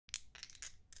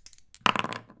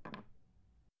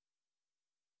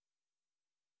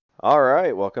All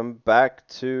right, welcome back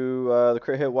to the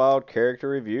Crit Hit Wild character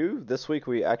review. This week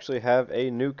we actually have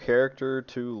a new character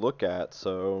to look at,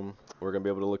 so we're going to be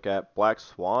able to look at Black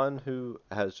Swan, who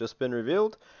has just been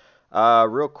revealed.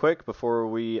 Real quick, before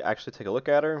we actually take a look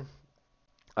at her,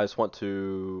 I just want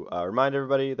to remind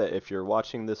everybody that if you're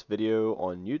watching this video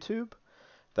on YouTube,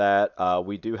 that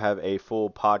we do have a full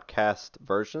podcast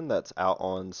version that's out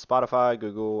on Spotify,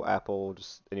 Google, Apple,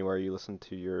 just anywhere you listen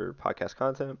to your podcast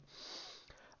content.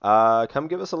 Come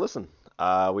give us a listen.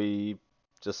 We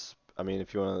just, I mean,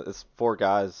 if you want to, it's four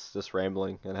guys just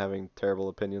rambling and having terrible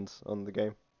opinions on the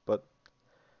game. But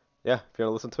yeah, if you want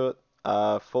to listen to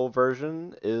it, full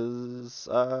version is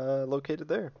located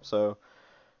there. So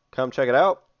come check it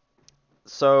out.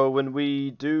 So when we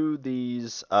do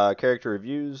these character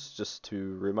reviews, just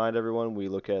to remind everyone, we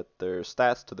look at their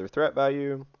stats to their threat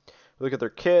value, we look at their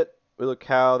kit, we look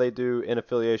how they do in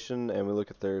affiliation, and we look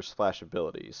at their splash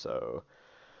ability. So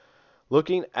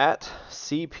looking at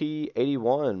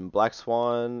CP81, Black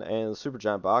Swan and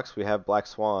Supergiant box, we have Black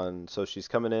Swan. So she's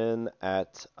coming in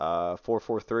at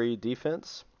 443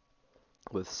 defense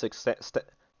with 6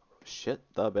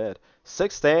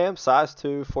 stamp, size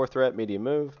 2, 4 threat, medium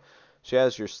move. She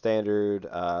has your standard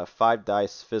 5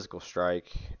 dice physical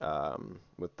strike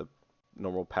with the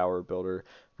normal power builder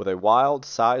with a wild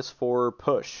size 4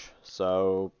 push.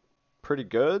 So pretty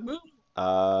good.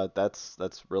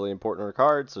 That's really important in her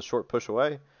card. It's a short push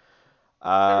away.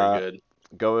 Very good.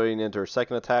 Going into her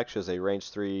second attack, she has a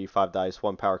range 3, 5 dice,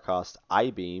 1 power cost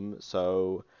I-beam.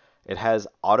 So it has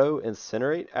auto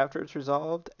incinerate after it's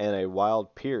resolved and a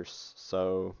wild pierce.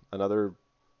 So another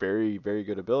very, very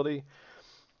good ability.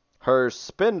 Her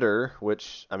spender,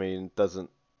 which, I mean, doesn't.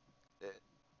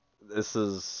 This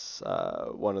is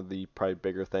one of the probably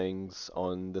bigger things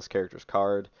on this character's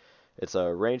card. It's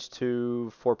a range 2,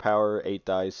 4 power, 8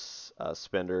 dice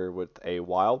spender with a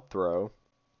wild throw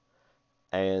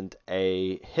and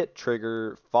a hit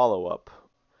trigger follow up.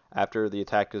 After the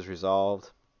attack is resolved,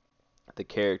 the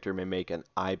character may make an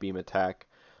I-beam attack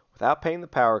without paying the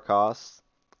power cost,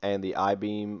 and the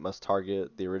I-beam must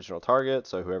target the original target,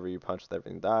 so whoever you punch with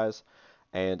everything dies,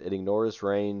 and it ignores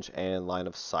range and line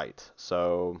of sight.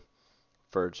 So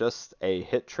for just a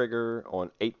hit trigger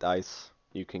on 8 dice,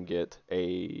 you can get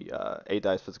a 8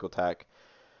 dice physical attack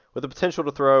with the potential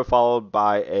to throw, followed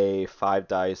by a 5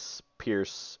 dice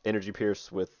pierce, energy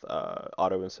pierce with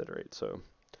auto incinerate. So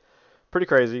pretty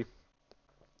crazy.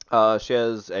 She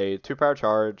has a 2 power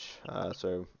charge,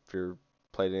 so if you're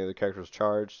playing any of the characters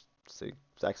charged, it's the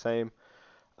exact same.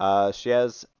 She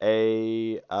has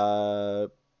a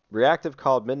reactive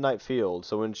called Midnight Field,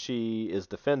 so when she is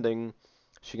defending,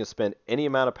 she can spend any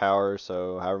amount of power,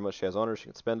 so however much she has on her, she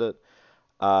can spend it.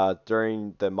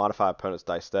 During the modify opponent's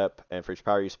dice step, and for each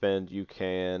power you spend, you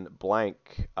can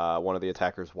blank one of the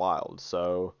attacker's wild.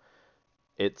 So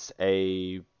it's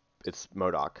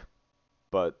MODOK,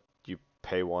 but you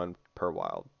pay 1 per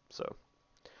wild. So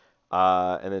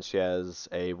and then she has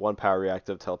a 1 power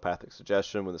reactive telepathic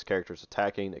suggestion. When this character is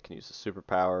attacking, it can use a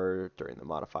superpower during the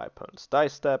modify opponent's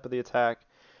dice step of the attack.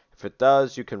 If it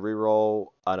does, you can reroll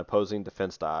an opposing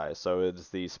defense die. So it's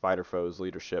the Spider Foe's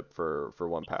leadership for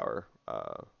 1 power.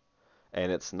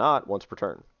 And it's not once per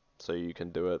turn. So you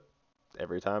can do it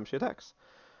every time she attacks.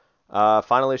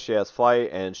 Finally, she has flight,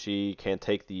 and she can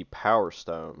take the Power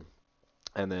Stone.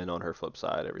 And then on her flip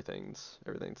side, everything's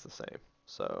the same.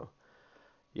 So,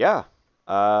 yeah.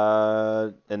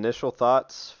 Initial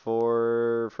thoughts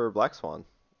for Black Swan.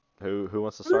 Who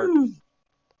wants to start?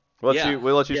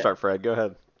 We'll let you start, Fred. Go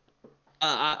ahead.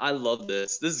 I love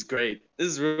this. This is great. This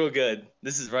is real good.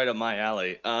 This is right up my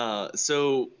alley.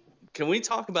 So can we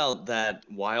talk about that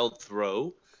wild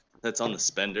throw that's on the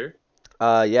spender?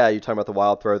 Yeah, you're talking about the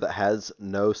wild throw that has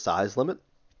no size limit?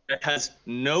 It has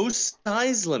no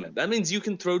size limit. That means you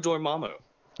can throw Dormammu.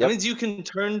 That means you can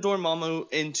turn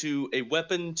Dormammu into a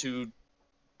weapon to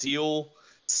deal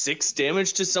 6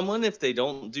 damage to someone if they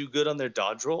don't do good on their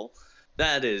dodge roll.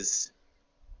 That is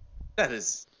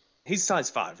he's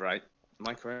size 5, right? Am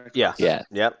I correct? Yeah.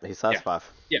 Yep, he's size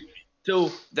 5. Yeah.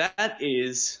 So that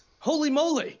is holy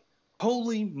moly.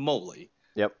 Holy moly.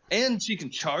 Yep. And she can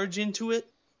charge into it.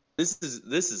 This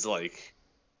is like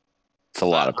it's a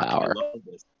lot of power.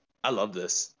 I love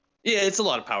this. Yeah, it's a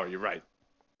lot of power, you're right.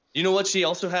 You know what she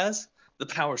also has? The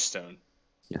Power Stone.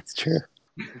 That's true.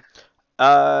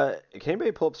 Can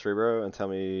anybody pull up Cerebro and tell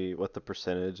me what the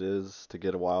percentage is to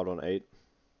get a wild on 8?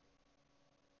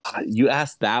 You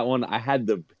asked that one. I had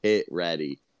the hit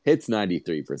ready. Hit's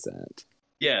 93%.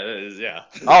 Yeah, that is, yeah.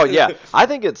 Oh yeah, I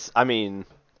think it's. I mean,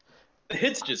 the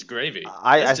hit's just gravy.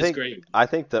 I think. gravy. I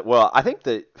think that. Well, I think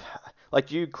that.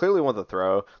 like you clearly want the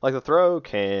throw. Like the throw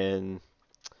can,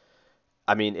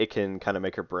 I mean, it can kind of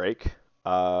make or break.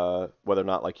 Whether or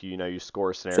not like you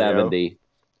score a scenario. 70.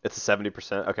 It's a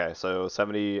 70%. Okay, so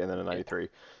 70 and then a 93.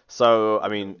 So I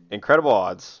mean, incredible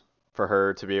odds for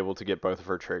her to be able to get both of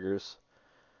her triggers.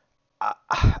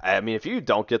 I mean, if you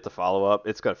don't get the follow up,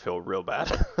 it's gonna feel real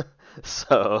bad.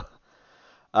 So,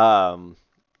 um,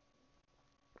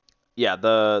 yeah,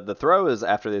 the throw is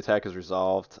after the attack is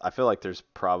resolved. I feel like there's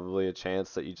probably a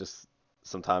chance that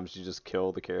sometimes you just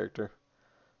kill the character,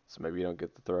 so maybe you don't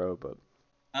get the throw. But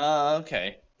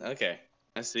Okay,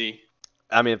 I see.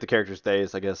 I mean, if the character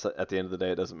stays, I guess at the end of the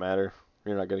day, it doesn't matter.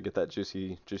 You're not gonna get that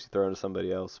juicy throw to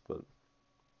somebody else, but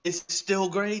It's still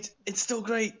great. It's still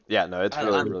great. yeah, no, it's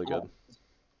really really good.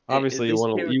 Obviously, you this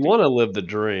want character- to live the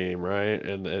dream, right?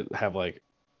 And have like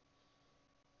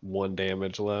 1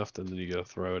 damage left, and then you go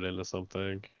throw it into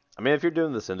something. I mean, if you're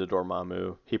doing this into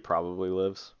Dormammu, he probably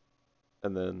lives,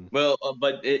 and then Well,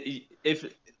 but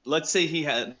if let's say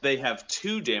they have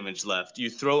 2 damage left, you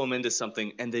throw them into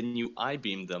something, and then you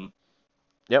I-beam them.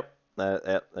 yep,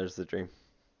 there's the dream.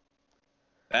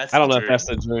 That's I don't the know if dream. that's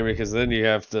the dream because then you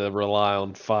have to rely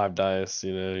on 5 dice.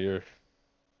 You're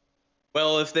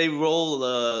Well, if they roll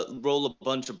a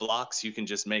bunch of blocks, you can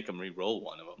just make them re-roll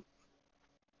one of them.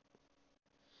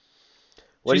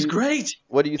 She's great.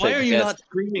 What do you Why think? are you Yes, not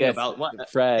screaming yes, about what?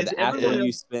 Fred, Is after everyone you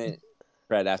else- spent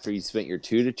after you spent your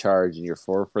 2 to charge and your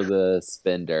 4 for the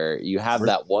spender, you have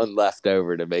that 1 left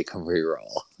over to make them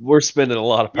reroll. we're spending a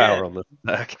lot of power Yeah. on this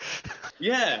attack.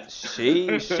 Yeah.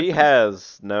 She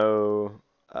has no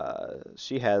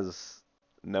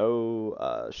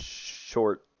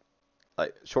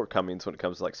shortcomings when it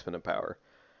comes to like spending power.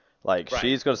 Like Right.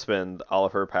 she's gonna spend all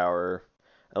of her power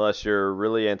unless you're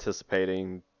really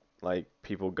anticipating like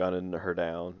people gunning her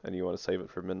down and you want to save it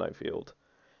for Midnight Field.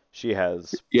 She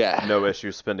has Yeah. no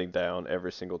issue spending down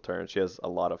every single turn. She has a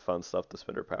lot of fun stuff to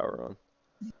spend her power on.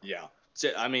 Yeah. So,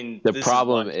 I mean, The this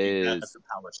problem why she has is- the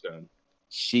Power Stone.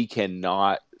 She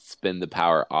cannot spend the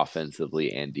power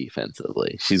offensively and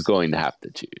defensively. She's going to have to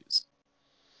choose.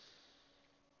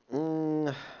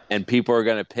 Mm, And people are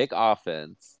going to pick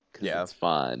offense because Yeah. it's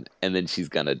fun, and then she's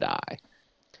going to die.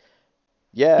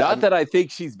 yeah, Not that I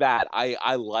think she's bad.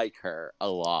 I like her a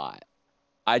lot.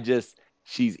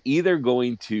 She's either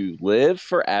going to live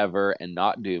forever and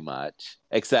not do much,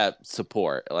 except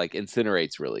support. Like,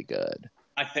 Incinerate's really good.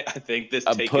 I think this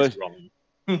A take push- is wrong.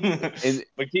 And-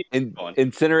 But keep going.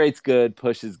 Incinerate's good,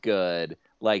 push is good.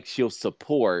 Like, she'll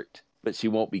support, but she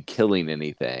won't be killing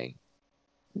anything,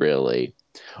 really.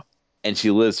 And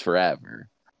she lives forever.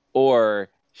 Or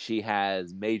she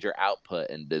has major output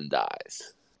and then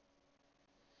dies.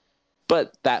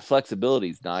 But that flexibility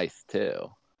is nice,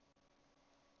 too.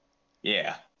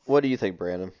 Yeah. what do you think,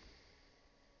 Brandon?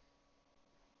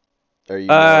 Are you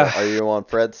Uh, are you on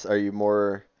Fred's? Are you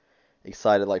more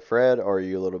excited like Fred, or are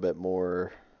you a little bit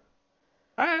more?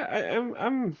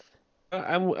 I'm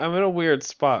in a weird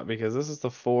spot because this is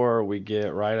the 4 we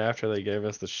get right after they gave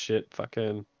us the shit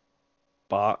fucking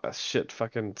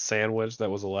sandwich that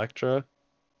was Electra.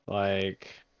 Like,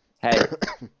 Hey,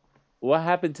 what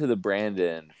happened to the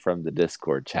Brandon from the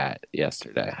Discord chat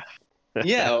yesterday?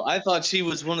 Yeah, I thought she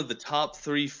was one of the top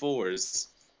 3 4s.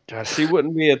 God, she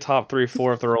wouldn't be a top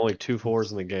 3-4 if there were only 2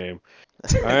 4s in the game.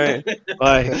 All right,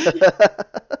 like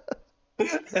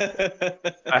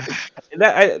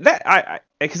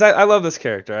because I love this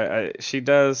character. She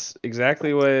does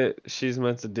exactly what she's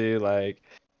meant to do. Like,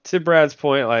 to Brad's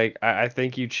point, like I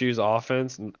think you choose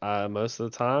offense most of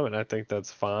the time, and I think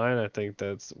that's fine. I think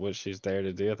that's what she's there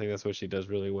to do. I think that's what she does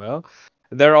really well.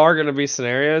 There are going to be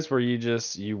scenarios where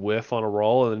you whiff on a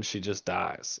roll and then she just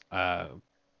dies.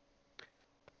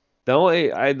 The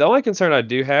only concern I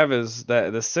do have is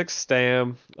that the 6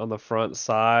 stam on the front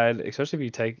side, especially if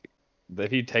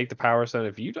you take the power stone,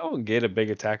 if you don't get a big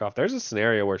attack off, there's a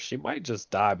scenario where she might just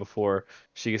die before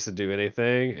she gets to do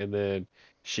anything, and then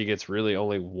she gets really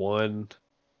only 1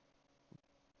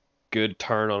 good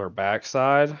turn on her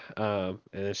backside, and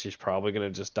then she's probably gonna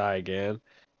just die again,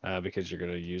 because you're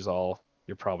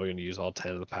probably gonna use all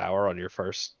 10 of the power on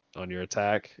your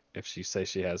attack if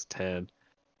she has 10.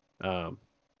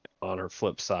 On her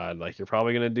flip side, like, you're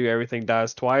probably going to do everything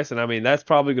dies twice, and I mean that's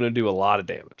probably going to do a lot of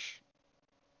damage,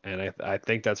 and I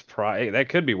think that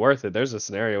could be worth it. There's a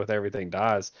scenario with everything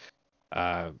dies,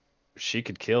 she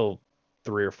could kill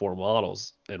 3 or 4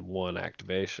 models in 1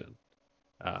 activation,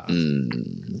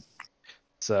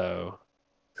 so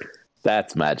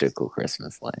That's magical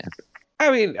Christmas land.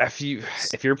 I mean,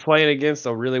 if you're playing against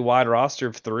a really wide roster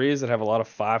of 3s that have a lot of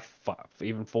 5,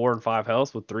 even 4 and 5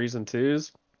 health with 3s and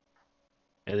 2s,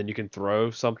 and then you can throw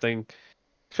something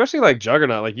especially like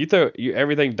Juggernaut. Like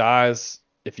everything dies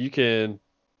if you can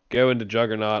go into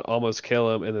Juggernaut, almost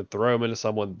kill him, and then throw him into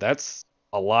someone. That's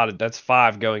that's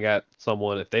 5 going at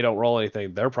someone. If they don't roll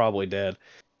anything, they're probably dead.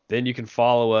 Then you can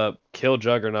follow up, kill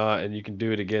Juggernaut, and you can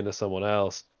do it again to someone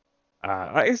else.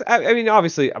 I mean,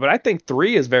 obviously, but I think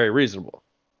 3 is very reasonable,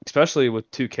 especially with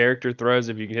 2 character throws.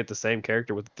 If you can hit the same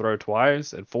character with the throw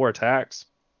twice and 4 attacks,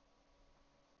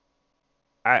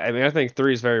 I mean, I think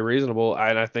 3 is very reasonable,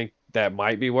 and I think that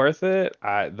might be worth it.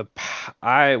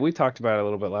 We talked about it a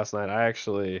little bit last night.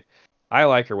 I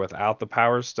like her without the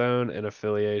Power Stone and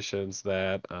affiliations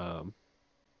that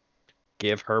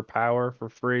give her power for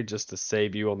free just to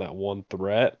save you on that one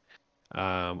threat.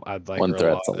 I'd like One her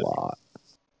threat's a a lot.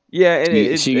 Yeah,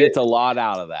 and She gets a lot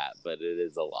out of that, but it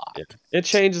is a lot. it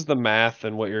changes the math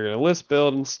and what you're gonna list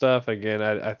build and stuff. Again,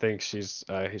 I think she's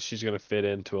gonna fit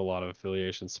into a lot of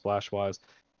affiliations splash wise.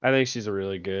 I think she's a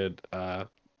really good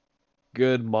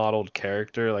good modeled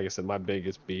character. Like I said, my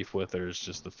biggest beef with her is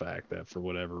just the fact that for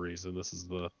whatever reason, this is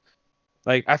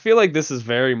I feel like this is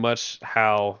very much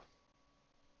how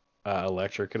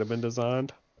Electra could have been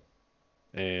designed.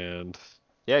 And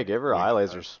Yeah, give her eye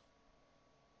lasers.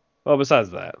 well, besides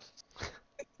that,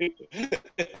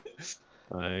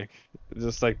 like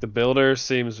just like the builder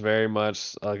seems very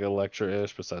much like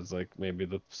Electra-ish. Besides, like maybe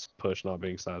the push not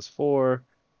being size 4.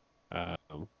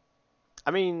 I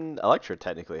mean, Electra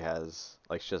technically has,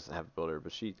 like, she doesn't have a builder,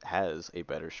 but she has a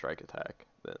better strike attack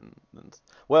than.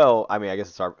 Well, I mean, I guess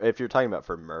it's hard. If you're talking about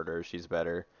for murder, she's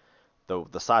better.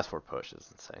 The size 4 push is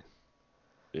insane.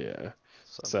 Yeah.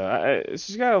 So, So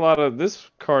she's got a lot of this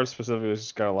card specifically.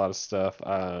 She's got a lot of stuff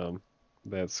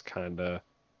that's kind of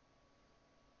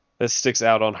that sticks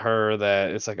out on her.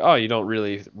 That it's like, oh, you don't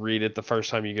really read it the first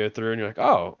time you go through, and you're like,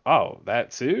 oh,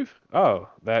 that too, oh,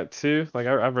 that too. Like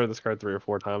I've read this card 3 or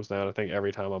 4 times now, and I think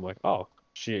every time I'm like, oh,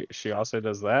 she also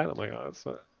does that. I'm like, oh, that's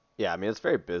not... yeah, I mean, it's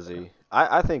very busy.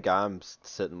 I think I'm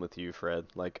sitting with you, Fred.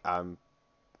 Like I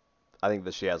think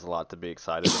that she has a lot to be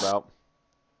excited about.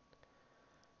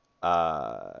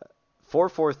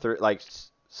 4-4-3, like,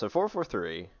 so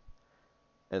 4-4-3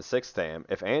 and 6 Tham.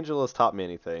 If Angela's taught me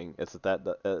anything, it's that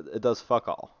it does fuck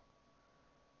all.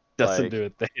 Doesn't Like, do a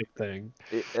damn thing.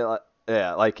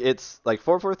 Yeah, like it's like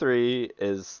 4-4-3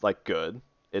 is like good.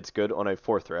 It's good on a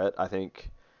 4 threat. I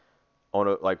think on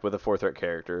a like with a 4 threat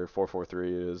character,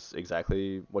 4-4-3 is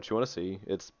exactly what you want to see.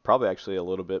 It's probably actually a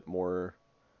little bit more.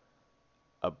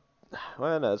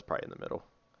 Well, no, it's probably in the middle.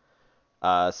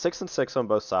 6 and 6 on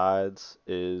both sides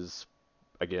is,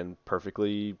 again,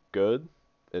 perfectly good.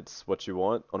 It's what you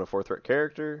want on a 4 threat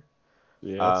character.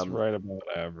 Yeah, it's right about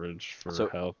average for so-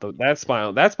 health. That's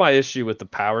my issue with the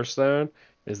Power Stone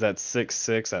is that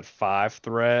 6/6 at 5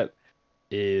 threat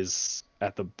is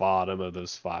at the bottom of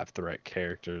those 5 threat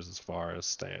characters as far as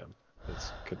Stan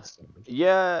is concerned.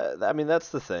 Yeah, I mean, that's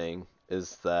the thing,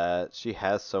 is that she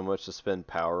has so much to spend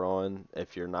power on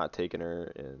if you're not taking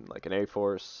her in like an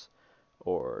A-Force,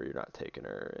 or you're not taking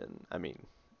her in, I mean,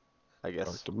 I guess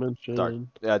Dark Dimension.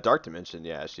 Dark Dimension,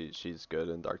 yeah, she's good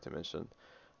in Dark Dimension.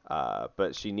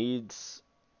 But she needs,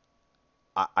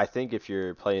 I think if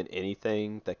you're playing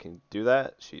anything that can do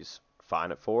that, she's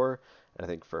fine at 4. And I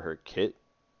think for her kit,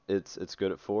 it's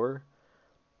good at 4.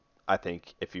 I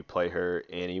think if you play her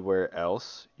anywhere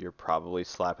else, you're probably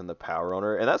slapping the power on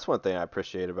her. And that's one thing I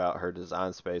appreciate about her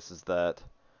design space is that,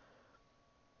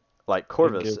 like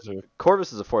Corvus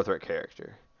is a 4 threat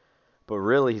character. But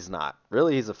really, he's not.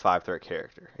 Really, he's a 5 threat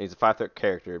character. He's a 5 threat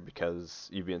character because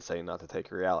you've been saying not to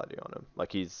take reality on him.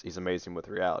 Like, he's amazing with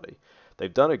reality.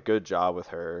 They've done a good job with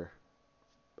her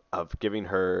of giving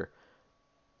her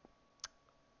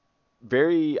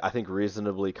very, I think,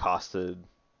 reasonably costed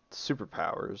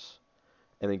superpowers,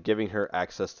 and then giving her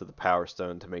access to the Power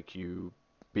Stone to make you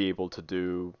be able to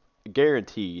do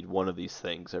guaranteed one of these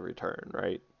things every turn,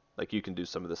 right? Like, you can do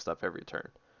some of this stuff every turn.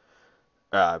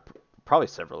 Probably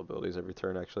several abilities every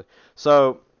turn, actually.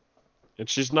 So, and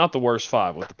she's not the worst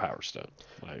 5 with the Power Stone.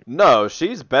 Like, no,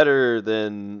 she's better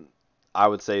than, I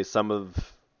would say, some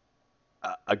of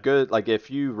a good, like, if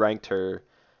you ranked her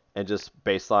and just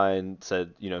baseline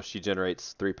said, she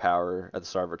generates 3 power at the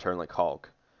start of her turn like Hulk,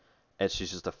 and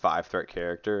she's just a 5 threat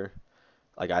character,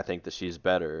 like, I think that she's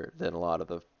better than a lot of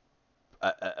the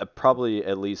probably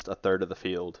at least a third of the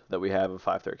field that we have of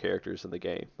 5 threat characters in the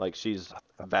game. Like, she's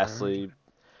vastly,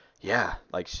 yeah,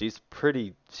 like she's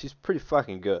pretty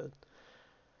fucking good.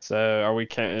 So are we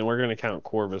and we're gonna count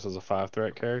Corvus as a 5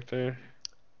 threat character?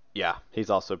 Yeah,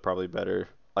 he's also probably better.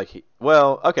 Like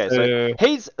okay, so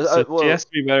he's she has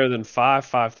to be better than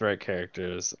 5 threat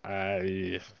characters.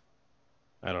 I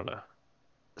don't know.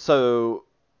 So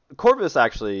Corvus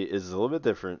actually is a little bit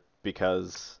different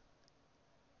because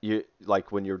you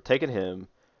like when you're taking him,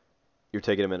 you're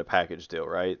taking him in a package deal,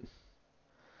 right?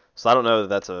 So I don't know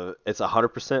that it's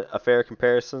 100% a fair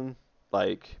comparison,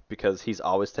 like because he's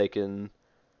always taken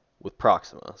with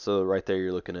Proxima. So right there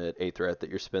you're looking at a threat that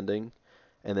you're spending,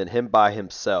 and then him by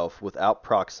himself without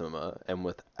Proxima and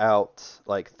without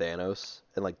like Thanos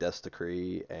and like Death's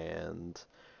Decree and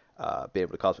being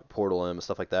able to cosmic portal him and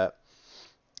stuff like that.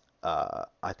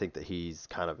 I think that he's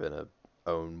kind of in a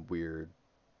own weird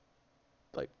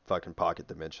like fucking pocket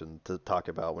dimension to talk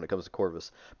about when it comes to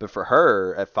Corvus. But for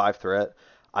her at 5 threat,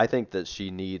 I think that she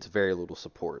needs very little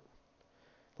support.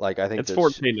 Like I think It's that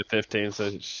 14 to 15,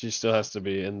 so she still has to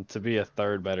be, and to be a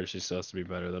third better, she still has to be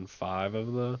better than 5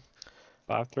 of the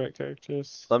 5 threat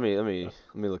characters. let me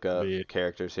look To up be,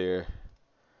 characters here.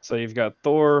 so you've got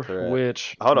Thor, Threat.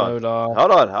 Witch, Hold on. Modok.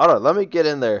 Hold on. Let me get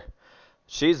in there.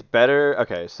 She's better.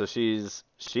 Okay, so she's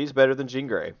better than Jean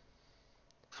Grey.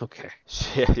 Okay.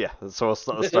 Yeah. So let's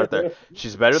start there.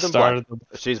 She's better than Black. Started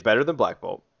the She's better than Black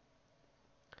Bolt.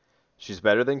 She's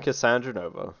better than Cassandra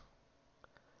Nova.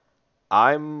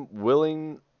 I'm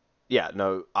willing. Yeah,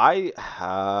 no,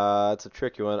 it's a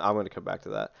tricky one. I'm going to come back to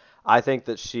that. I think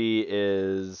that she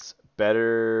is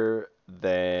better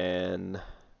than.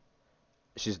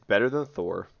 She's better than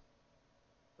Thor.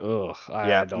 Ugh,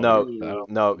 Yeah, I don't no, even. I don't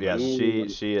no, think yes, Ooh. I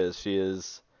she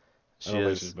don't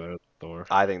think she's is. better than Thor.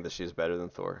 I think that she's better than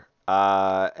Thor.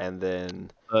 And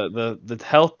then The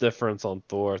health difference on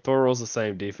Thor. Thor rolls the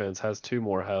same defense, has 2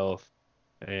 more health,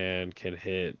 and can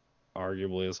hit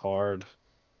arguably as hard.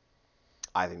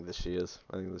 I think that she is.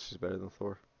 I think that she's better than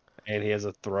Thor. And he has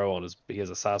a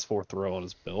size 4 throw on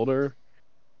his builder.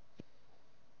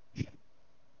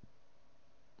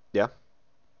 Yeah,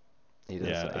 he does.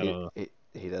 Yeah, I don't know.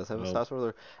 He does have a Well, size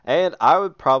 4, and I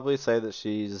would probably say that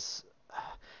she's.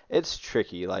 It's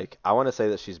tricky. Like I want to say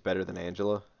that she's better than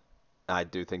Angela. I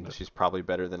do think that she's probably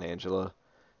better than Angela.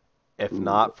 If Ooh,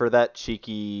 not for that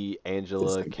cheeky that's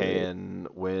Angela not great. can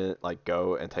win, like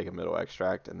go and take a middle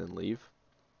extract and then leave.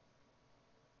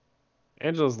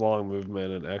 Angela's long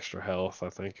movement and extra health, I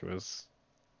think it was.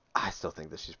 I still think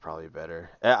that she's probably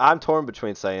better. I'm torn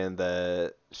between saying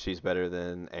that she's better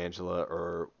than Angela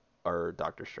or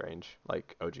Doctor Strange,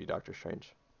 like OG Doctor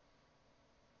Strange.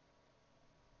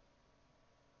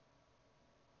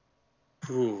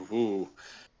 Ooh, ooh.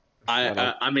 I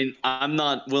don't. I mean, I'm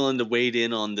not willing to wade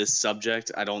in on this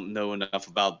subject. I don't know enough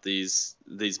about these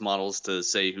models to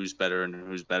say who's better and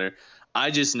who's better.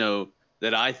 I just know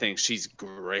that I think she's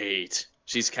great.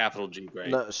 She's capital G great.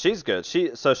 No, she's good. She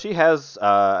has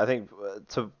I think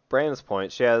to Brandon's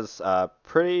point, she has good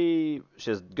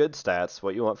stats,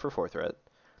 what you want for 4 threat.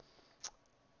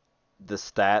 The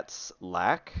stats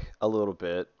lack a little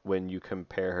bit when you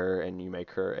compare her and you make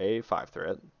her a 5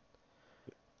 threat.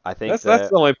 I think That's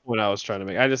that the only point I was trying to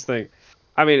make. I just think,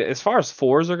 I mean, as far as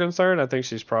 4s are concerned, I think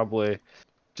she's probably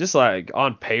just like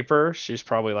on paper, she's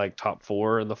probably like top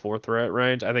 4 in the 4 threat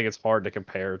range. I think it's hard to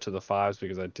compare to the 5s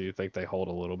because I do think they hold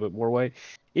a little bit more weight.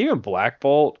 Even Black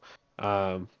Bolt,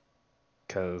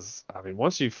 because I mean,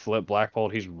 once you flip Black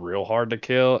Bolt, he's real hard to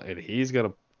kill, and he's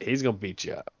gonna beat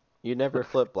you up. you never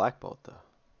flip Black Bolt though.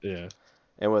 Yeah.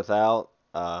 And without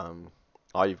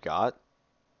all you've got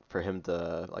for him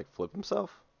to like flip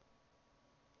himself.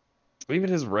 Even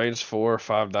his range 4 or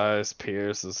 5 dice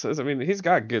Pierce I mean, he's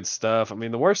got good stuff. I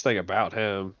mean, the worst thing about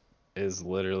him is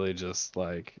literally just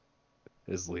like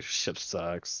his leadership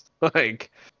sucks.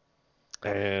 Like,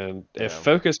 and if Yeah.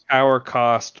 focus power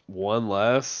cost 1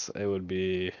 less, it would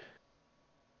be.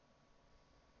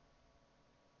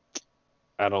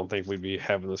 I don't think we'd be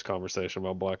having this conversation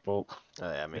about Black Bolt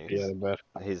I if mean he had it better.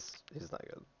 he's not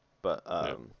good. But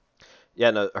Yeah.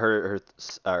 yeah, no, her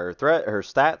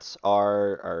stats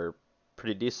are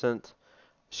pretty decent.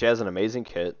 She has an amazing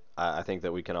kit. I think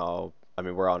that we can all. I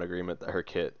mean, we're all in agreement that her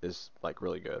kit is like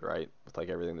really good, right? With like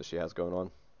everything that she has going on.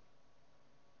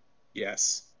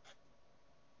 Yes.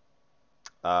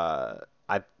 I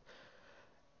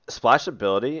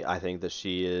splashability. I think that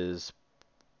she is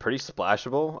pretty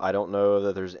splashable. I don't know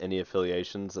that there's any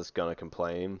affiliations that's gonna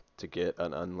complain to get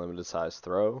an unlimited size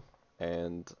throw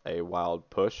and a wild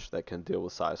push that can deal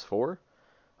with size 4.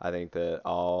 I think that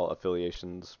all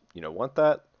affiliations, want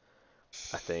that.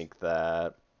 I think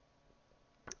that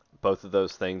both of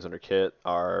those things in her kit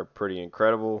are pretty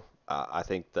incredible. I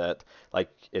think that,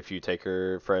 like, if you take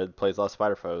her, Fred plays a lot of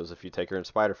Spider Foes. If you take her in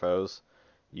Spider Foes,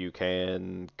 you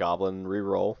can Goblin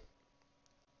reroll,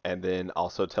 and then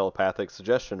also Telepathic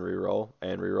Suggestion reroll,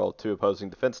 and reroll 2 opposing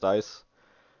defense dice,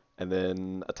 and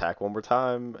then attack one more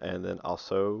time, and then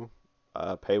also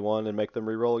pay 1 and make them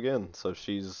reroll again. So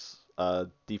she's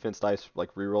defense dice like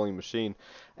re-rolling machine,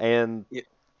 and Yeah.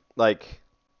 like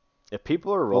if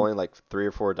people are rolling like 3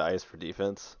 or 4 dice for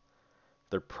defense,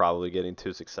 they're probably getting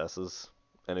 2 successes,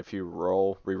 and if you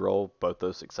re-roll both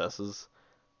those successes,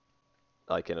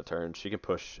 like in a turn, she can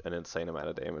push an insane amount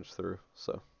of damage through.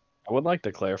 So I would like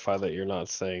to clarify that you're not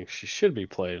saying she should be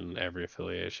played in every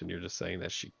affiliation. You're just saying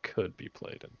that she could be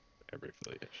played in every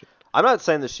affiliation. I'm not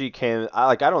saying that she can.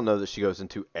 I don't know that she goes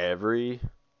into every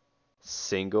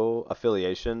single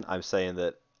affiliation. I'm saying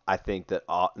that I think that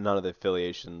none of the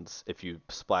affiliations, if you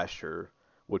splashed her,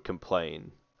 would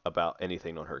complain about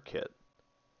anything on her kit.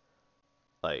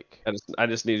 Like, I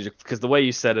just needed you because the way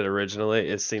you said it originally,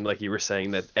 it seemed like you were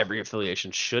saying that every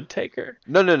affiliation should take her.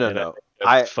 no. And I think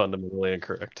that's fundamentally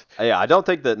incorrect. Yeah, I don't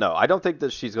think that. No, I don't think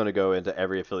that she's going to go into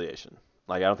every affiliation.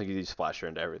 Like, I don't think you need to splash her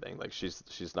into everything. Like,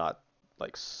 she's not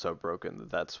like so broken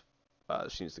that that's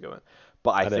she needs to go in.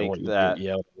 But I didn't think want you to that. get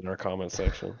yelled in our comment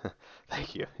section.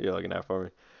 Thank you. You're looking out for me.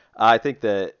 I think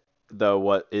that though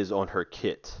what is on her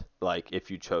kit, like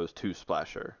if you chose to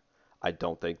splash her, I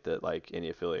don't think that like any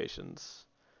affiliations,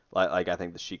 like I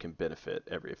think that she can benefit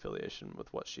every affiliation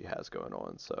with what she has going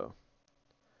on. So.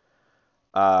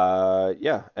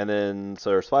 Yeah, and then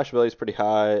so her splash ability is pretty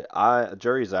high.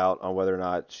 Jury's out on whether or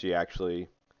not she actually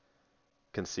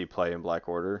can see play in Black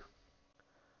Order.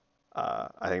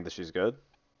 I think that she's good.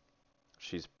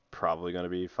 She's probably going to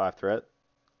be 5 threat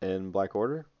in Black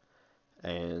Order,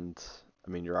 and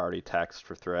I mean you're already taxed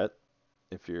for threat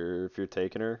if you're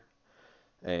taking her,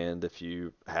 and if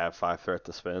you have 5 threat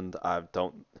to spend, I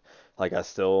don't like I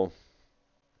still.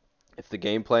 If the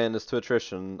game plan is to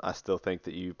attrition, I still think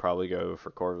that you probably go for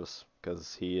Corvus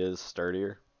because he is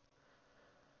sturdier.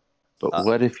 But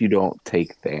what if you don't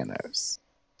take Thanos?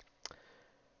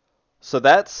 So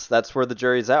that's where the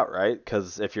jury's out, right?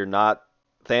 Because if you're not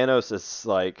Thanos, is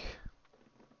like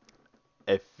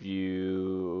if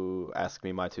you ask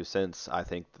me my 2 cents, I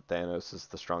think that Thanos is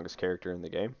the strongest character in the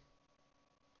game.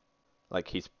 Like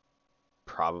he's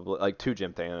probably like 2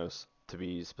 gem Thanos to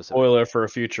be specific. Spoiler for a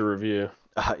future review.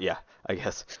 Yeah, I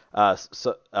guess.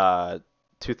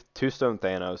 Two Stone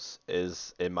Thanos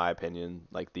is, in my opinion,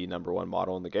 like the #1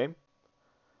 model in the game.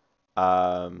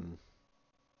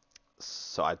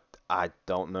 So I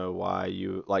don't know why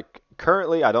you like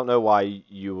currently I don't know why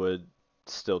you would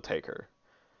still take her.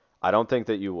 I don't think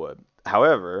that you would.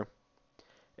 However,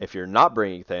 if you're not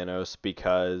bringing Thanos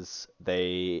because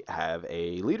they have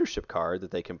a leadership card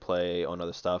that they can play on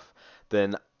other stuff,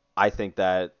 then I think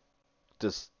that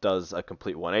just does a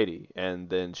complete 180, and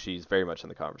then she's very much in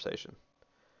the conversation.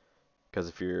 Because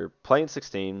if you're playing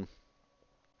 16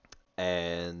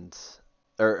 and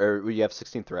or you have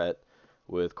 16 threat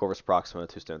with Corvus Proxima,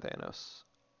 2 Stone Thanos,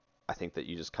 I think that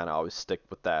you just kind of always stick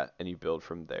with that and you build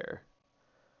from there.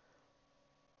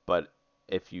 But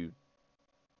if you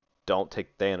don't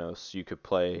take Thanos, you could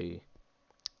play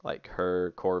like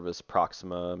her, Corvus,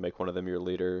 Proxima, make one of them your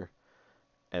leader,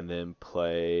 and then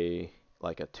play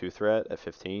like a 2 threat at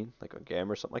 15, like a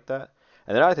Gam or something like that.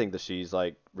 And then I think that she's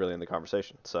like really in the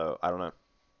conversation. So I don't know.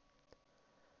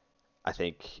 I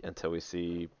think until we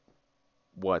see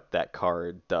what that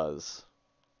card does,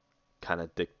 kind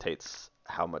of dictates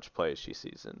how much play she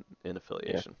sees in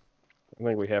affiliation. I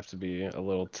think we have to be a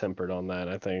little tempered on that.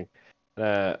 I think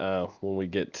that when we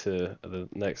get to the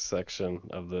next section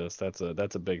of this, that's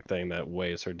a big thing that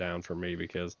weighs her down for me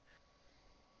because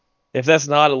if that's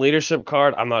not a leadership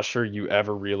card, I'm not sure you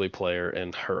ever really play her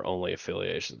in her only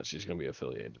affiliation that she's going to be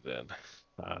affiliated in.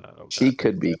 She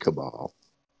could be Cabal.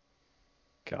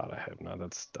 God, I hope not.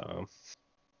 That's dumb.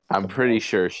 I'm pretty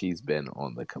sure she's been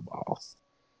on the Cabal.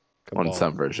 On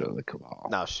some version of the Cabal.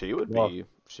 Now she would be.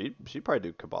 She'd probably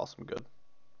do Cabal some good.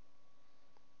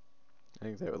 I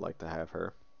think they would like to have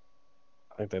her.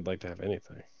 I think they'd like to have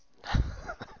anything.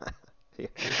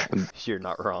 You're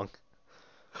not wrong.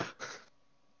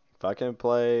 If I can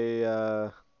play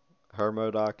her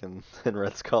Modoc and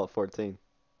Red Skull at 14.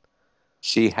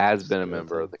 She has been a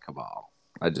member of the Cabal.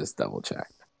 I just double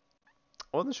checked.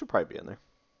 Well, then she'll probably be in there.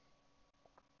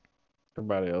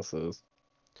 Everybody else is.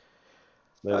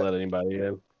 They let anybody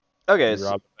in. Okay. You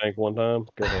robbed the bank one time?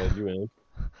 Go ahead, you in.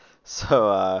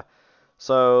 So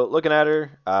looking at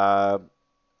her,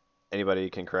 anybody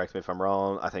can correct me if I'm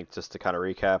wrong. I think just to kind of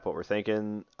recap what we're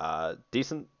thinking,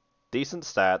 decent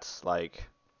stats, like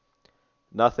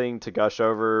nothing to gush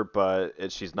over,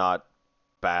 but she's not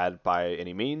bad by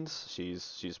any means.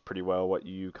 She's pretty well what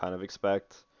you kind of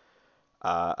expect.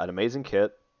 An amazing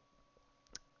kit.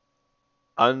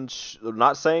 I'm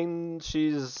not saying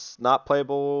she's not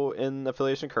playable in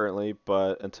affiliation currently,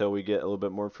 but until we get a little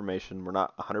bit more information, we're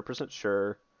not 100%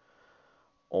 sure.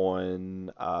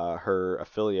 on her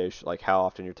affiliation, like how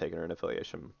often you're taking her in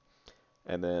affiliation,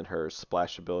 and then her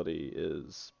splash ability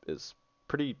is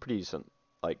pretty decent.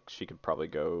 Like she could probably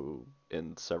go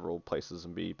in several places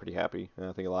and be pretty happy. And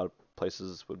I think a lot of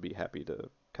places would be happy to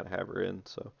kind of have her in.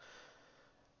 So,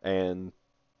 and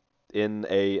in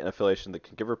an affiliation that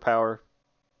can give her power,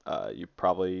 you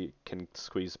probably can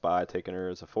squeeze by taking her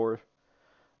as a 4.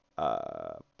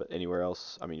 But anywhere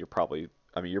else, I mean, you're probably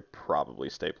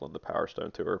stapling the Power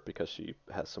Stone to her because she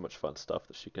has so much fun stuff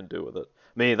that she can do with it.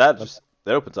 I mean, that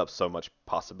opens up so much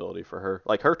possibility for her.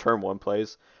 Like her turn 1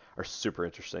 plays are super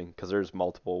interesting because there's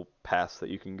multiple paths that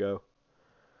you can go.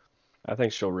 I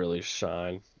think she'll really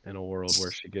shine in a world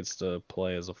where she gets to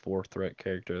play as a 4 threat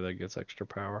character that gets extra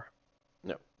power.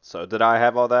 No. So did I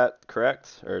have all that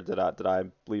correct, or did I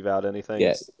leave out anything?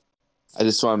 Yeah. I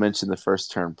just want to mention the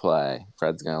first turn play.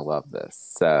 Fred's going to love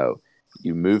this. So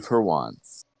you move her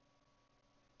once,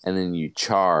 and then you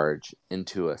charge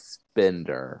into a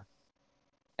spender,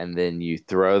 and then you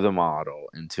throw the model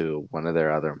into one of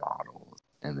their other models,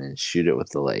 and then shoot it with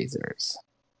the lasers.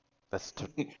 That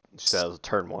was a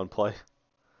turn 1 play.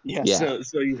 Yeah, Yeah.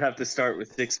 So you have to start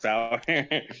with 6 power.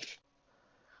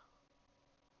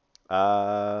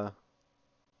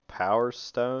 Power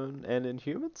Stone and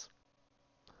Inhumans?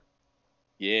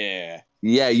 Yeah.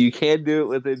 Yeah, you can do it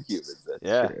with Inhumans.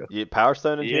 That's true. Power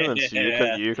Stone and Humans.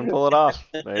 You can pull it off.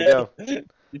 There you go.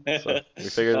 So we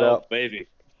figured it out. Baby.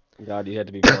 God, you had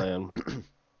to be playing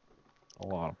a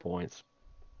lot of points.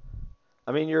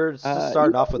 I mean, you're just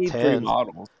starting off with 10 3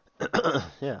 models.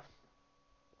 Yeah.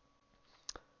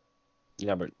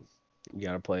 Yeah, but you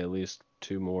got to play at least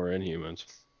 2 more Inhumans.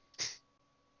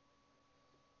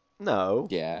 No.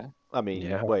 Yeah. I mean,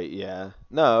 Yeah. wait, yeah.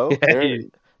 No. Okay.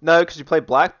 No, because you play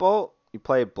Black Bolt, you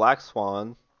play Black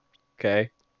Swan,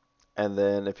 and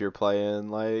then if you're playing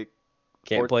like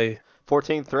Can't play.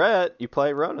 14 threat, you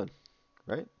play Ronin,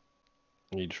 right?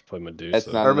 You just play Medusa. That's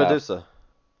not Or enough. Medusa.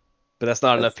 But that's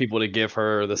not enough people to give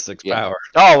her the 6 Yeah. power.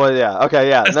 Oh, well, yeah. Okay,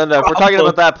 yeah. No, the if we're talking problem.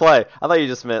 about that play, I thought you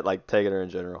just meant like taking her in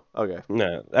general. Okay.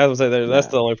 No, I would say that's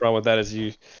No. the only problem with that is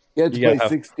you. You have to You gotta play have-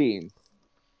 16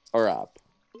 or up.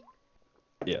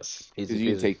 Yes. Easy Because you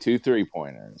can peasy. take 2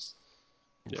 3-pointers.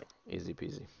 Easy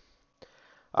peasy.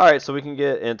 All right, so we can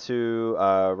get into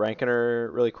ranking her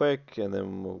really quick, and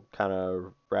then we'll kind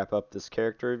of wrap up this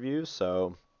character review.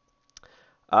 So,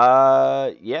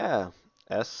 yeah,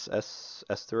 S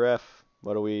through F.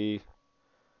 What are we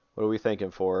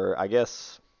thinking for her? I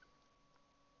guess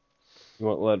You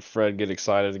won't let Fred get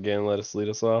excited again. Let us lead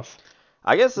us off.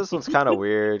 this one's kind of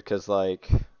weird because like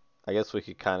I guess we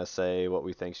could kind of say what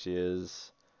we think she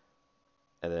is,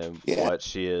 and then Yeah. what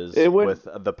she is It wouldn't-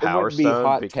 with the Power wouldn't be Stone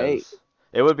hot because take.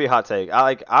 it would be hot take.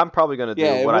 I'm probably gonna do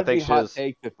Yeah, it what I wouldn't think be she hot is.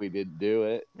 take if we didn't do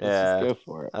it. Let's Yeah. just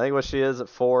go for it. I think what she is at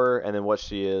 4, and then what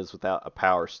she is without a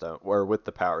Power Stone, or with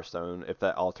the Power Stone, if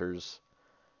that alters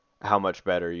how much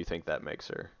better you think that makes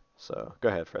her. So go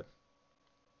ahead, Fred.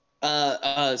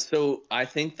 So I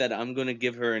think that I'm gonna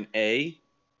give her an A,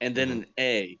 and then an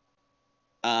A.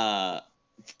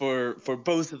 For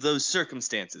both of those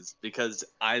circumstances, because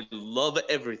I love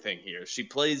everything here. She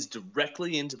plays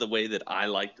directly into the way that I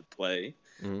like to play,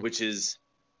 Mhm. which is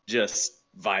just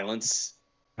violence.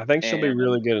 I think she'll be And-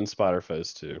 really good in Spider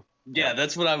Foes too. Yeah,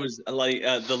 that's what I was like.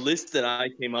 The list that I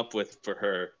came up with for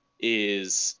her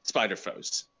is Spider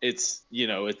Foes. It's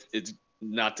it's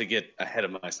not to get ahead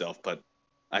of myself, but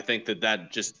I think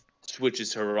that just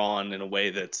switches her on in a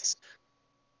way that's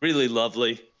really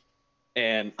lovely,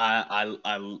 and I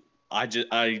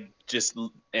just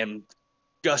am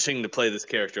gushing to play this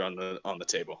character on the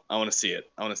table. I want to see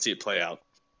it. I want to see it play out.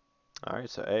 All right,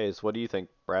 so A's. What do you think,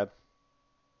 Brad?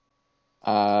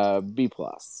 B+. B+.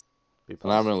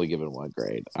 And I'm only giving 1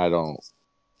 grade. I don't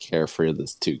care for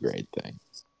this 2 grade thing.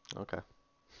 Okay,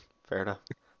 fair enough.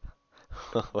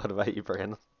 What about you,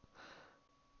 Brandon?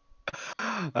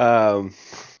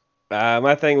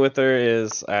 My thing with her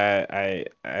is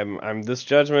I'm this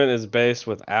judgment is based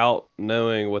without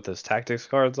knowing what those tactics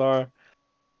cards are.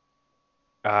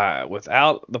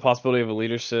 Without the possibility of a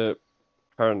leadership,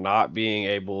 her not being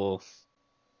able.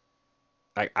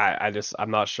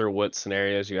 I'm not sure what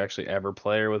scenarios you actually ever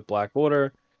play her with Black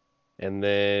Order, and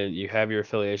then you have your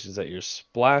affiliations that you're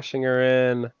splashing her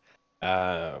in.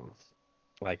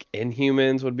 Like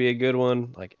Inhumans would be a good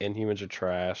one. Like Inhumans are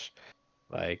trash.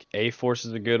 Like A-Force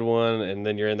is a good one, and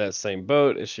then you're in that same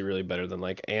boat. Is she really better than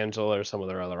like Angela or some of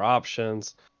their other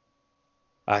options?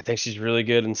 I think she's really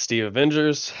good in Steve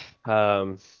Avengers.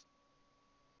 And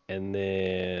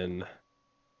then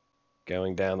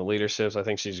going down the leaderships, I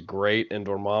think she's great in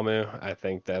Dormammu. I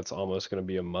think that's almost going to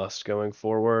be a must going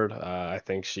forward. I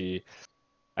think she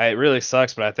It really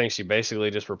sucks, but I think she basically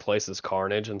just replaces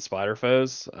Carnage and Spider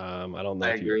Foes. I don't know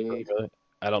I if you ever agree. really,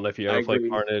 I don't know if you I ever play agree.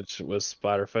 Carnage with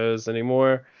Spider Foes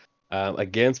anymore.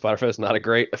 Again, Spider Foes not a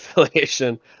great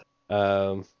affiliation.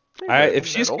 They're middle. If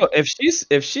she's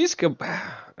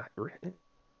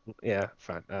yeah,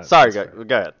 fine. Sorry, That's fair.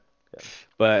 go ahead.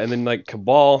 But and then like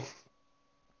Cabal,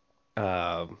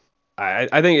 I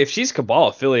think if she's Cabal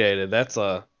affiliated, that's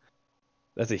a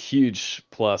huge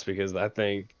plus because I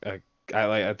think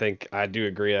I think I do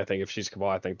agree. I think if she's Cabal,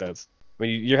 I think that's. I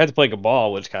mean, you have to play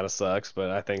Cabal, which kind of sucks, but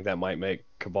I think that might make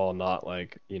Cabal not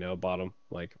like bottom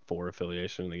like 4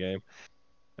 affiliation in the game.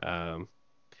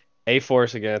 A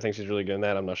Force again, I think she's really good in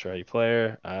that. I'm not sure how you play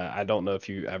her. I don't know if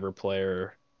you ever play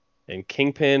her in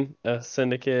Kingpin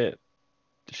Syndicate,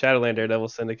 Shadowland Daredevil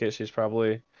Syndicate. She's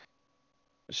probably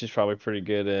pretty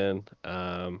good in.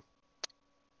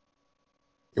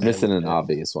 You're And missing an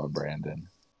obvious one, Brandon.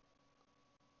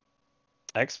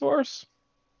 X Force.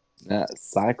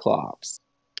 Cyclops.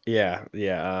 Yeah.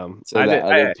 So that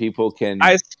other people can.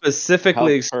 I specifically help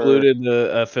her. excluded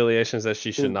the affiliations that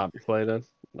she should not be played in,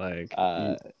 like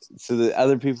so that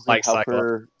other people can like help Cyclops.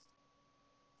 her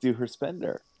do her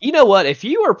spender. You know what? If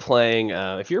you are playing,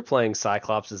 if you're playing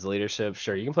Cyclops' leadership,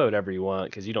 sure, you can play whatever you want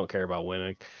because you don't care about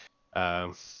winning,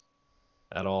 at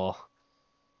all.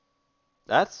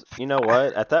 That's you know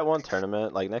what? At that one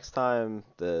tournament, like next time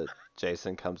that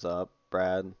Jason comes up,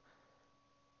 Brad,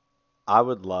 I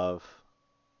would love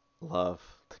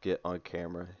to get on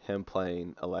camera him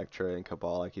playing Elektra and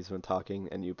Cabal like he's been talking,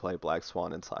 and you play Black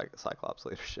Swan and Cyclops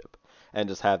leadership, and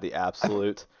just have the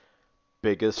absolute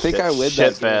biggest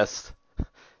shit fest.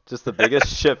 Just the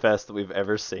biggest shit fest that we've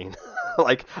ever seen.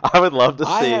 Like I would love to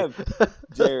see.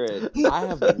 Jared, I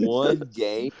have one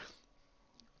game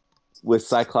with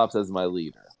Cyclops as my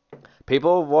leader.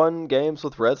 People have won games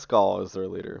with Red Skull as their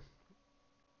leader.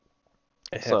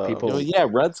 So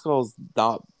Red Skull's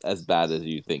not as bad as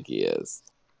you think he is.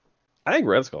 I think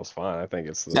Red Skull's fine. I think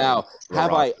it's now.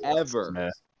 Have I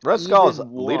ever? Red Skull's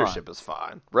leadership is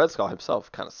fine. Red Skull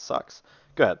himself kind of sucks.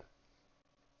 Go ahead.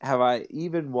 Have I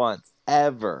even once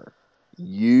ever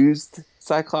used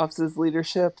Cyclops'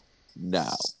 leadership? No.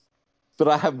 But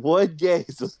I have one game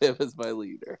with him as my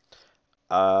leader.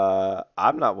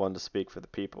 I'm not one to speak for the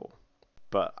people,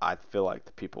 but I feel like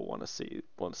the people want to see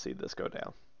this go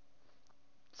down.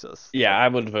 I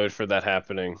would vote for that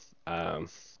happening. I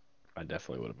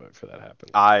definitely would vote for that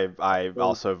happening. I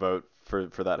also vote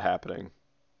for that happening.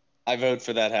 I vote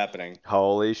for that happening.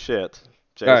 Holy shit,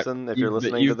 Jason! If you're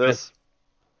listening to this.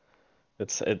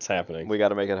 It's happening. We got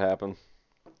to make it happen.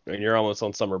 And you're almost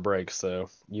on summer break, so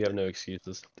you have no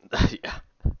excuses. Yeah.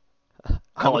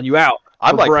 Calling you out.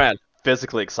 I'm like Brad.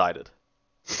 Physically excited.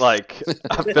 Like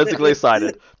I'm physically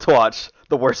excited to watch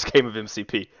the worst game of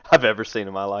MCP I've ever seen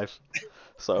in my life.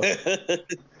 So.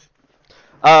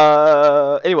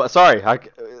 Anyway, sorry,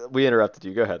 we interrupted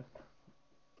you. Go ahead.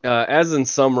 As in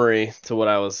summary to what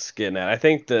I was getting at, I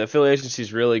think the affiliations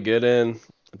she's really good in.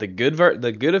 The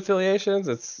good affiliations,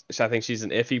 I think she's an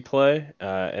iffy play,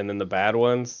 and then the bad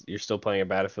ones, you're still playing a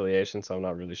bad affiliation, so I'm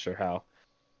not really sure how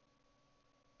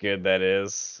good that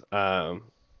is. I'm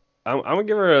gonna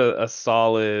give her a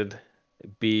solid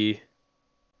B.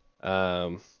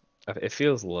 It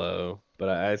feels low, but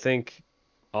I think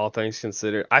all things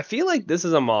considered, I feel like this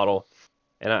is a model,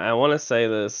 and I want to say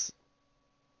this.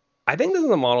 I think this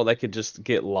is a model that could just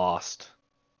get lost.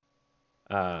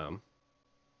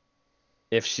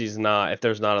 If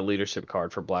there's not a leadership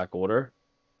card for Black Order.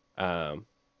 I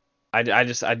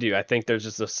do. I think there's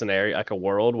just a scenario, like a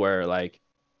world where like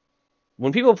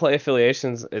when people play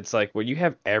affiliations, it's like where you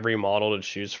have every model to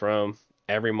choose from.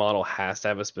 Every model has to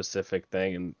have a specific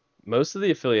thing, and most of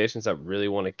the affiliations that really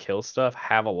want to kill stuff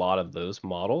have a lot of those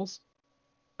models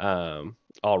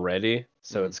already.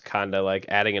 So it's kind of like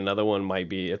adding another one might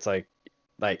be. It's like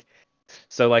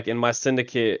so like in my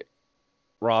syndicate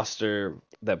roster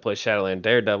that plays Shadowland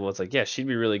Daredevil, it's like, yeah, she'd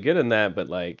be really good in that, but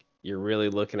like you're really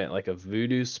looking at like a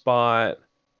voodoo spot,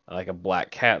 like a black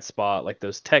cat spot, like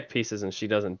those tech pieces, and she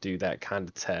doesn't do that kind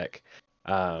of tech.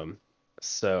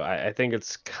 So I think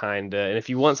it's kind of, and if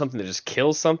you want something that just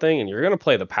kills something and you're gonna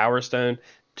play the Power Stone,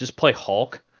 just play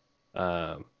Hulk.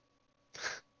 If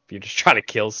you're just trying to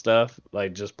kill stuff,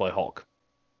 like just play Hulk.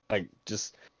 Like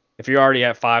just if you're already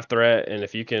at 5 threat and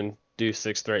if you can do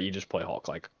 6 threat, you just play Hulk.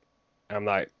 Like I'm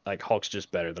not like Hulk's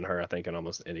just better than her, I think, in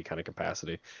almost any kind of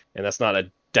capacity, and that's not a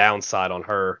downside on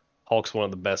her. Hulk's one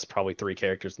of the best, probably 3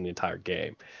 characters in the entire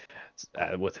game,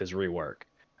 with his rework.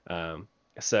 I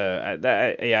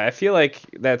feel like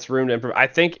that's room to improve. I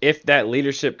think if that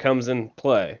leadership comes in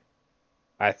play,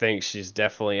 I think she's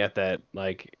definitely at that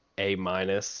like A-.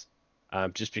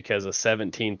 just because a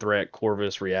 17 threat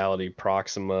Corvus Reality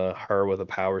Proxima, her with a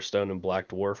Power Stone and Black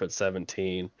Dwarf at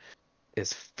 17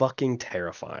 is fucking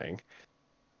terrifying.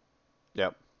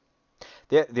 Yep.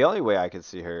 The only way I could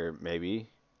see her maybe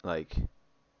like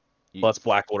Plus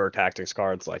Black Order Tactics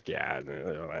cards, like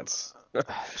that's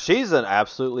she's an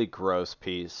absolutely gross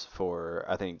piece for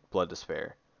I think Blood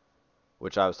Despair,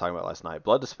 which I was talking about last night.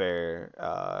 Blood Despair,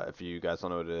 if you guys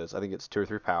don't know what it is, I think it's 2 or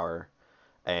 3 power,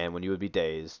 and when you would be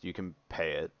dazed, you can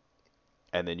pay it,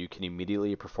 and then you can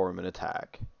immediately perform an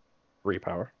attack. 3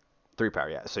 power. 3 power,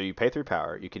 yeah. So you pay 3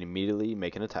 power, you can immediately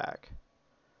make an attack,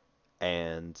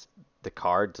 and the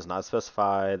card does not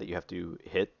specify that you have to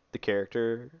hit the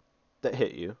character that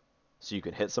hit you, so you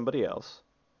can hit somebody else,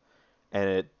 and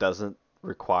it doesn't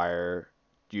require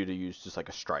you to use just like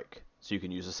a strike, so you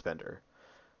can use a spender.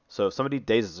 So if somebody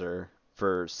dazes her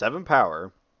for 7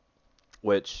 power,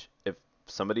 which if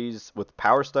somebody's with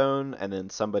Power Stone and then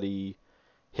somebody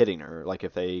hitting her, like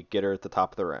if they get her at the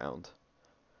top of the round,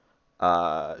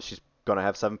 she's gonna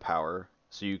have 7 power,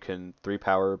 so you can 3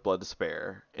 power Blood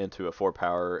Despair into a 4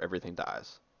 power Everything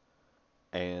Dies,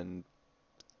 and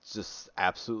just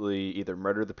absolutely either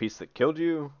murder the piece that killed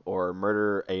you or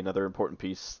murder another important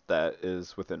piece that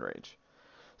is within range.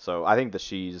 So I think that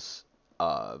she's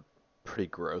pretty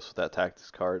gross with that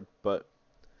tactics card, but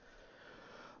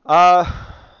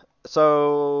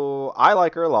so I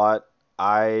like her a lot.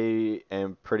 I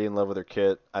am pretty in love with her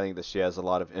kit. I think that she has a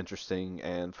lot of interesting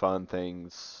and fun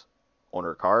things on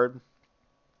her card.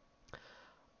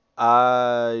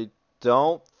 I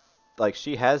don't like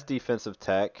she has defensive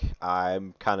tech.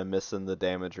 I'm kind of missing the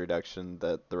damage reduction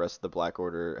that the rest of the Black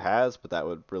Order has, but that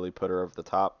would really put her over the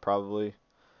top probably.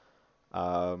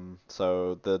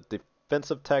 So the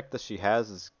defensive tech that she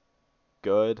has is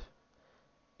good.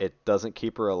 It doesn't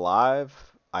keep her alive.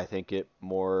 I think it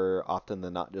more often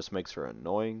than not just makes her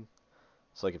annoying.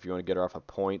 So like if you want to get her off a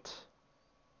point,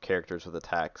 characters with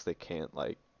attacks, they can't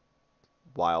like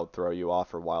wild throw you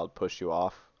off or wild push you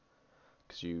off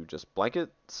because you just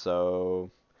blanket. So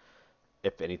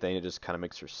if anything, it just kind of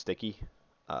makes her sticky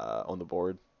on the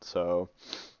board. So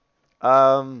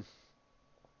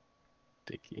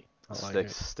sticky. I like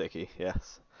sticky,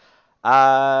 yes.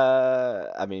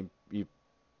 I mean,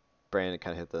 Brandon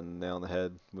kind of hit the nail on the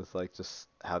head with like just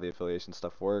how the affiliation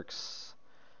stuff works.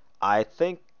 I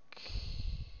think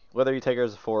whether you take her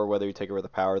as a 4 or whether you take her with the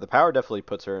power definitely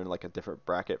puts her in like a different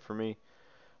bracket for me.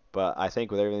 But I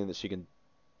think with everything that she can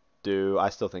do, I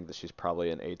still think that she's probably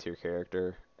an A tier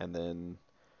character. And then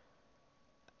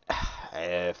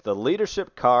if the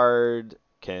leadership card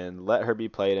can let her be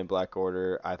played in Black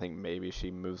Order, I think maybe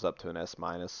she moves up to an S-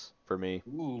 for me.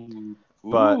 Ooh.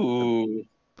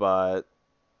 But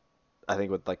I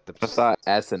think with like the I thought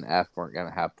S and F weren't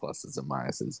gonna have pluses and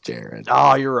minuses, Jared.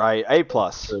 Oh, you're right. A+.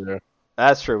 Sure.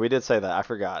 That's true. We did say that. I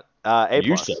forgot. A+.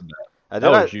 You said that. That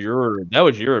was your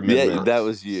amendment. Yeah, that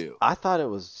was you. I thought it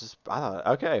was just.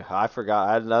 Okay, I forgot.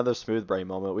 I had another smooth brain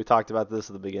moment. We talked about this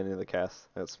at the beginning of the cast.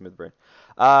 That's smooth brain.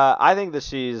 I think that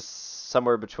she's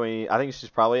somewhere between. I think she's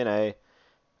probably an A.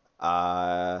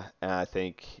 And I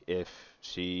think if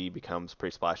she becomes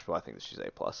pretty splashable, I think that she's A+.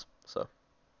 So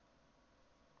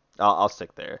I'll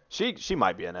stick there. She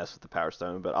might be an S with the Power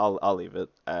Stone, but I'll leave it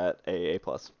at A+.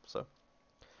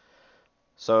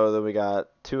 So then we got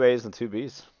 2 A's and 2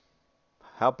 B's.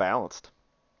 How balanced.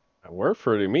 We're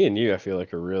pretty. Me and you, I feel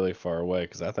like, are really far away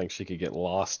because I think she could get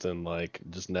lost in like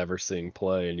just never seeing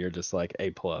play, and you're just like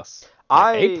A+. A+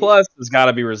 has got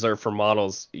to be reserved for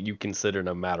models you consider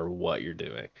no matter what you're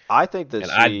doing. I think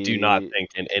that I do not think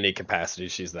in any capacity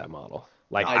she's that model.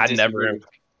 Like I'm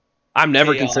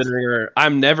never Chaos. considering her.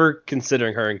 I'm never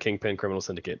considering her in Kingpin Criminal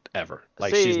Syndicate ever.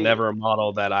 Like she's never a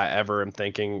model that I ever am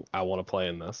thinking I want to play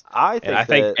in this. I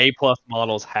think A+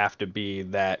 models have to be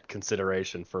that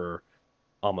consideration for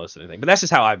almost anything. But that's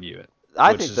just how I view it.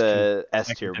 I think the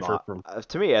S tier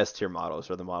to me, S tier models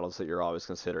are the models that you're always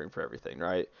considering for everything,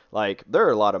 right? Like there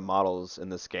are a lot of models in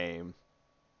this game.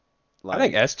 I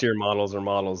think S tier models are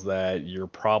models that you're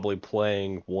probably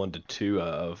playing 1 to 2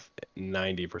 of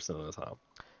 90% of the time.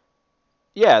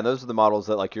 Yeah, those are the models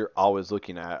that like you're always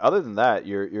looking at. Other than that,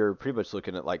 you're pretty much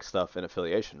looking at like stuff in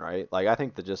affiliation, right? Like I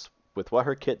think that just with what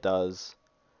her kit does,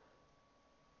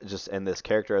 just in this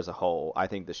character as a whole, I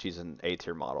think that she's an A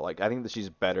tier model. Like I think that she's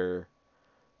better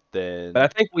than. But I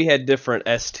think we had different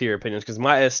S tier opinions because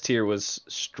my S tier was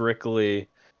strictly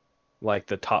like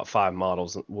the top 5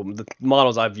 models, the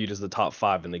models I viewed as the top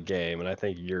 5 in the game, and I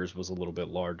think yours was a little bit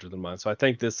larger than mine. So I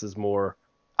think this is more.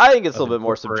 I think it's a little bit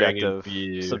more subjective.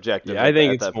 Yeah, I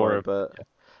think it's more. But yeah.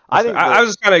 I think I was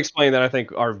just kind of explaining that I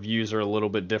think our views are a little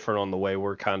bit different on the way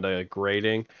we're kind of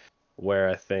grading. where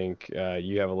I think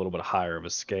you have a little bit higher of a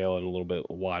scale and a little bit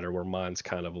wider, where mine's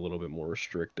kind of a little bit more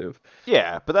restrictive.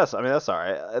 Yeah, but that's all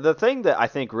right. The thing that I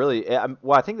think really,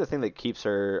 well, I think the thing that keeps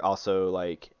her also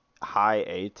like high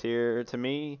A tier to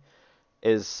me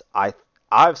is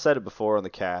I've said it before on the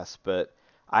cast, but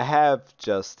I have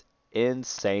just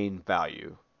insane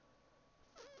value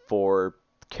for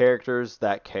characters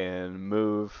that can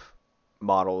move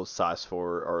models size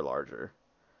 4 or larger.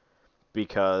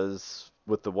 Because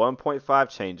with the 1.5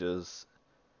 changes,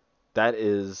 that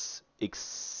is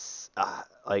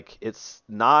like it's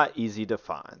not easy to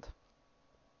find.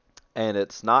 And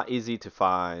it's not easy to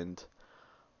find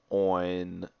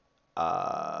on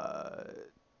uh,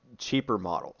 cheaper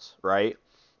models, right?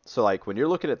 So like when you're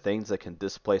looking at things that can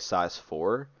display size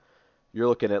 4, you're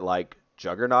looking at like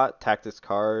Juggernaut Tactics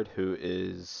card, who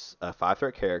is a 5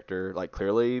 threat character. Like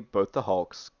clearly both the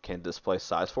Hulks can display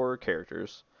size 4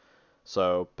 characters.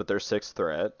 So, but they're 6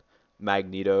 threat.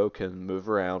 Magneto can move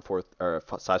around for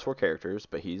size 4 characters,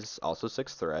 but he's also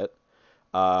 6 threat.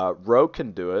 Rogue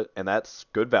can do it, and that's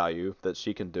good value that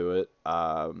she can do it.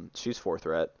 She's 4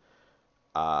 threat.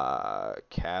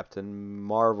 Captain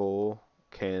Marvel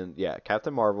can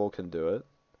do it.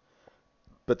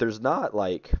 But there's not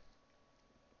like,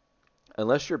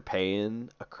 unless you're paying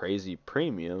a crazy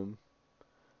premium,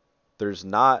 there's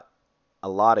not a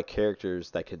lot of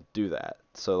characters that can do that.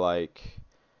 So like,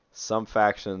 some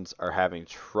factions are having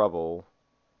trouble.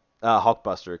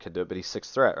 Hulkbuster can do it, but he's 6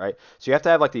 threat, right? So you have to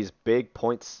have like these big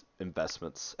points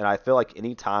investments, and I feel like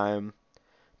any time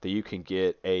that you can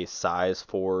get a size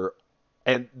 4,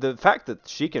 and the fact that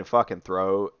she can fucking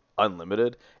throw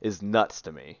unlimited is nuts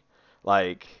to me.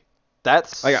 Like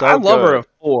that's Like so I love her good. at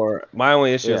 4. My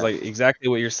only issue is Yeah. like exactly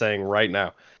what you're saying right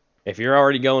now. If you're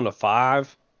already going to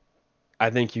 5, I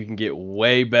think you can get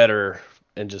way better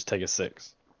and just take a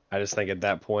 6. I just think at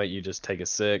that point you just take a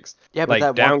 6. Yeah, but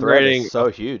Like that one threat is downgrading so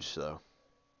huge though.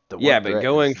 The one yeah, but threat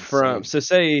going is from insane. so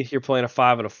say you're playing a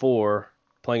 5 and a 4,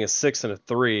 playing a 6 and a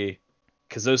 3,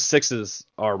 because those 6s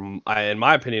are, in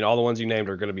my opinion, all the ones you named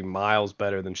are going to be miles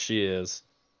better than she is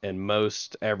in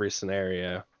most every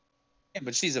scenario. Yeah,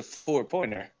 but she's a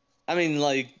 4-pointer. I mean,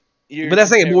 like But that's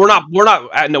the thing. We're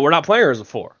not playing her as a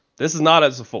 4. This is not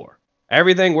as a 4.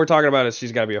 Everything we're talking about is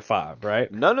she's got to be a 5, right?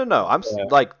 No, no, no. Yeah.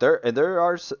 Like there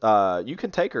are you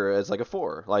can take her as like a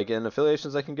 4. Like in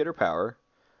affiliations that can get her power,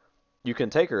 you can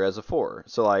take her as a 4.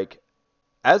 So like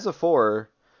as a 4,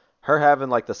 her having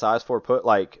like the size 4 put,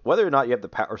 like whether or not you have the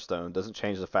power stone doesn't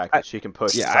change the fact that she can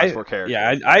push a size 4 character.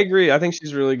 I agree. I think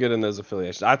she's really good in those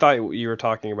affiliations. I thought you were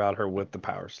talking about her with the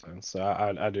power stone, so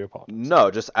I do apologize. No,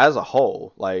 just as a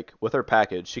whole, like with her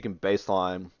package, she can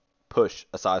baseline push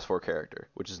a size 4 character,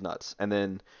 which is nuts. And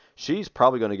then she's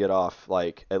probably going to get off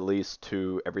like at least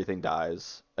 2 everything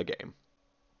dies a game.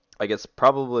 Like it's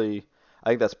probably, I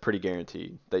think that's pretty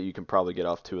guaranteed that you can probably get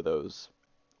off 2 of those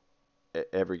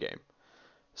every game.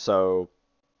 So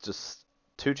just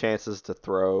 2 chances to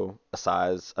throw a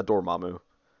Dormammu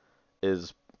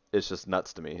is it's just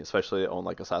nuts to me, especially on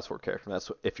like a size 4 character. And that's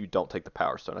if you don't take the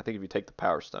power stone. I think if you take the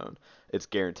power stone, it's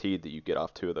guaranteed that you get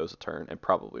off 2 of those a turn and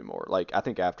probably more. Like I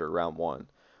think after round 1,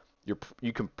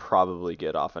 you can probably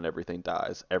get off and everything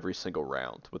dies every single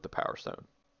round with the power stone,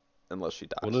 unless she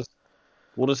dies.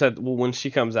 We'll just have when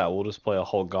she comes out, we'll just play a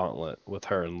whole gauntlet with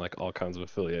her and like all kinds of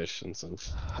affiliations and.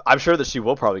 I'm sure that she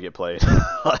will probably get played.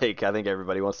 Like I think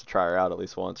everybody wants to try her out at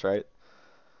least once, right?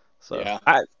 So Yeah.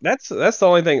 That's the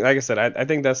only thing. Like I said, I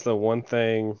think that's the one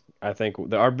thing. I think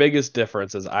our biggest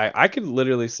difference is I could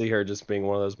literally see her just being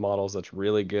one of those models that's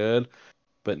really good,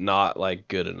 but not like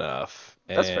good enough.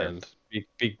 That's fair. And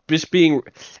just being,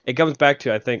 it comes back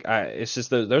to I think it's just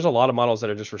there's a lot of models that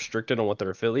are just restricted on what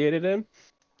they're affiliated in,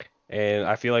 and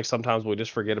I feel like sometimes we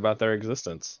just forget about their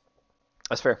existence.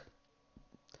 that's fair.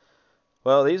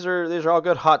 Well, these are all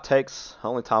good hot takes.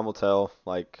 Only time will tell,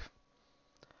 like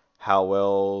how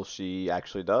well she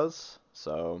actually does.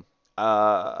 So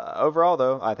overall,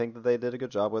 though, I think that they did a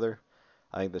good job with her.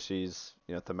 I think that she's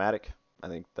thematic. I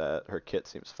think that her kit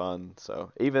seems fun.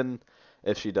 So even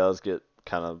if she does get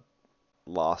kind of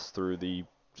lost through the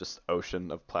just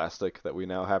ocean of plastic that we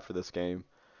now have for this game,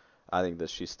 I think that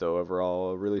she's still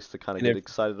overall a release to kind of get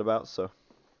excited about. So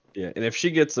yeah, and if she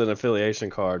gets an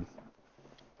affiliation card,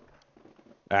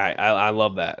 I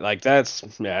love that. Like that's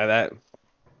that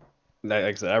like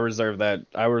I said, I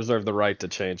reserve the right to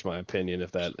change my opinion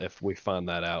if we find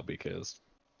that out, because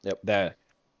that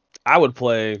I would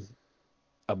play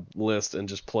a list and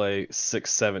just play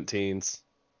 6 17s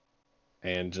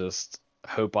and just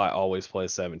hope I always play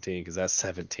 17, because that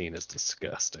 17 is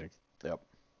disgusting. Yep.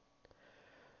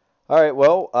 All right.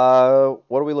 Well,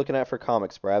 what are we looking at for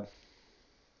comics, Brad?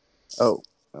 Oh,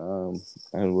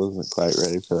 I wasn't quite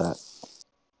ready for that.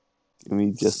 Give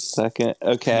me just a second.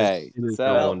 Okay, It is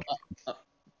so your one.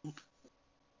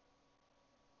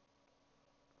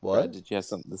 What? Brad, did you have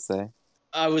something to say?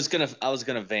 I was gonna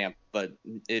vamp, but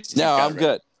if No, you've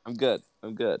got I'm it ready. good.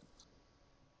 I'm good.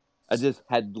 I just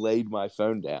had laid my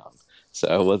phone down, so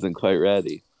I wasn't quite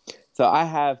ready. So I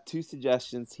have two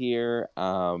suggestions here,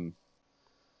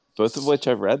 both of which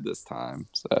I've read this time,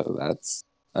 so that's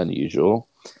unusual.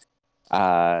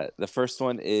 The first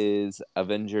one is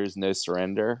Avengers No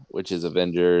Surrender, which is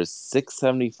Avengers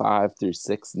 675 through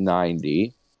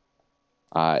 690.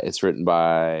 It's written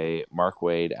by Mark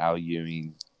Waid, Al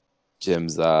Ewing, Jim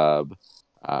Zub,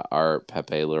 Art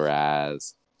Pepe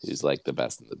Larraz, who's like the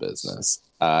best in the business.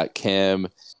 Kim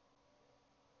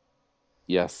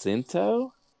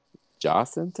Jacinto,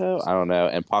 I don't know,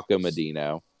 and Paco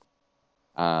Medino.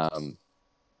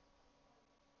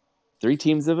 Three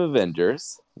teams of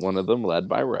Avengers, one of them led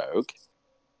by Rogue,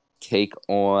 take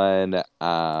on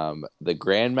the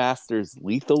Grandmaster's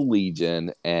Lethal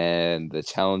Legion and the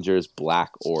Challenger's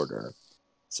Black Order.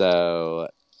 So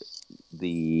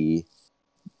the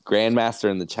Grandmaster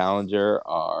and the Challenger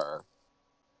are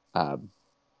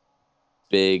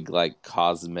big, like,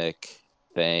 cosmic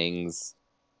things.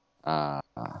 I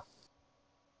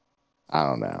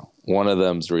don't know. One of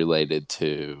them's related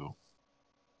to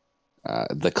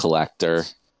the Collector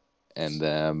and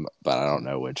them, but I don't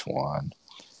know which one.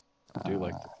 I do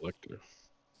like the Collector.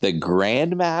 The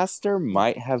Grandmaster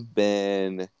might have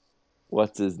been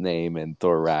what's his name in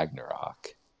Thor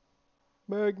Ragnarok.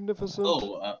 Magnificent.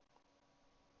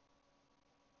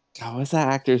 God, what's that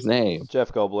actor's name?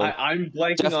 Jeff Goldblum. I'm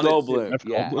blanking Jeff on Goldblum. it. Jeff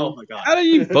Yeah. Goldblum? Oh my god! How do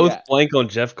you both Yeah. blank on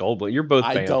Jeff Goldblum? You're both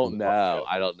I fans. don't know.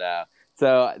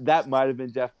 So that might have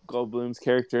been Jeff Goldblum's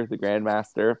character, the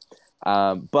Grandmaster.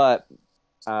 But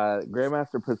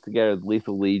Grandmaster puts together the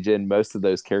Lethal Legion. Most of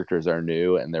those characters are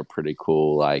new and they're pretty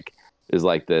cool. Like there's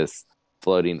like this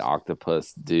floating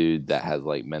octopus dude that has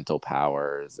like mental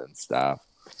powers and stuff.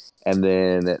 And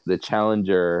then the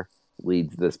Challenger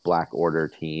leads this Black Order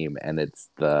team, and it's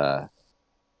the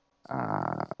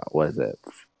what is it?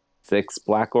 6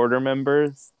 Black Order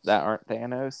members that aren't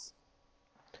Thanos.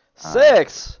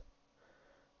 6.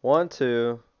 1,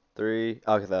 2, 3.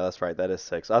 Okay, that's right. That is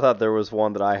 6. I thought there was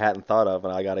one that I hadn't thought of,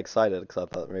 and I got excited because I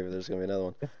thought maybe there's gonna be another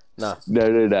one. No.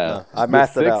 No. I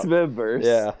mathed it out. 6 members.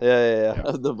 Yeah.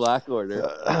 Of the Black Order.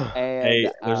 And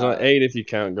 8. There's not 8 if you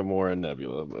count Gamora and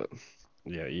Nebula, but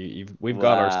yeah, we've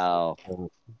got our.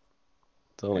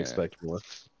 Don't expect more.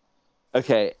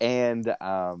 Okay, and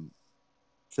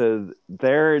so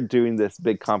they're doing this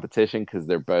big competition because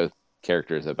they're both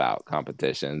characters about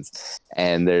competitions,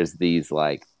 and there's these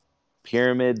like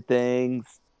pyramid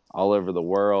things all over the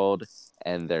world,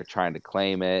 and they're trying to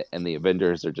claim it, and the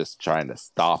Avengers are just trying to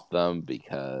stop them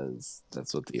because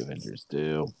that's what the Avengers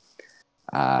do.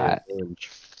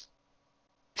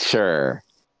 Sure.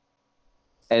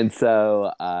 And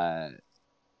so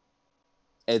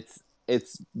it's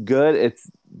good.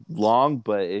 It's long,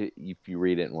 but if you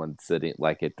read it in one sitting,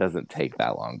 like it doesn't take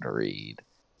that long to read.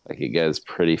 Like it goes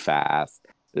pretty fast.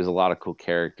 There's a lot of cool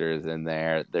characters in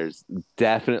there. There's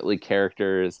definitely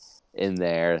characters in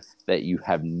there that you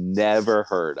have never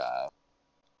heard of.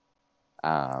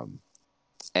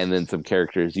 And then some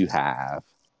characters you have.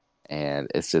 And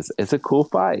it's a cool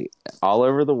fight all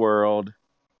over the world.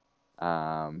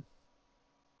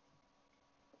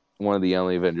 One of the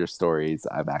only Avengers stories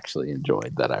I've actually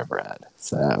enjoyed that I've read.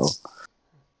 So,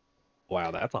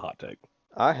 Wow, that's a hot take.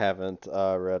 I haven't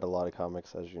read a lot of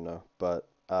comics, as you know, but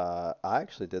I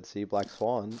actually did see Black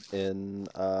Swan in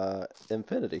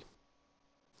Infinity.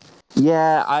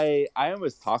 yeah, I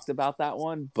almost talked about that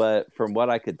one, but from what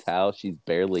I could tell, she's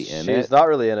barely in it. She's not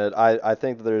really in it. I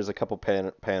think that there's a couple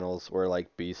panels where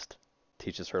like Beast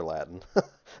teaches her Latin,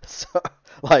 so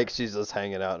like she's just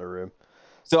hanging out in a room.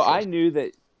 So I knew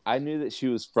that she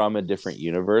was from a different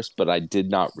universe, but I did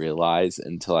not realize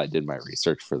until I did my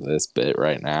research for this bit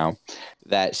right now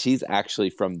that she's actually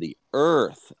from the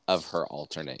Earth of her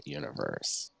alternate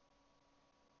universe.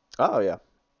 Oh yeah,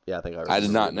 I think I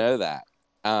did not know that.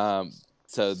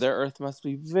 So their Earth must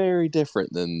be very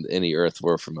different than any Earth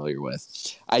we're familiar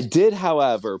with. I did,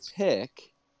 however,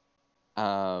 pick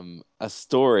a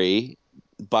story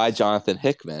by Jonathan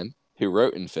Hickman, who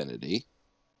wrote Infinity.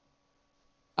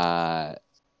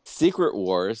 Secret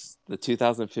Wars, the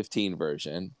 2015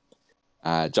 version.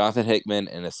 Jonathan Hickman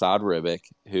and Asad Ribic,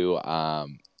 who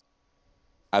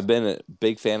I've been a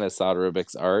big fan of Asad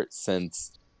Ribic's art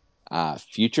since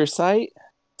Future Sight.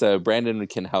 So Brandon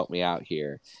can help me out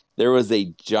here. There was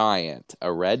a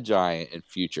red giant in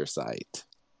Future Sight.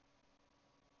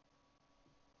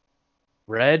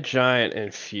 Red Giant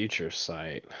and Future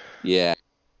Sight. Yeah.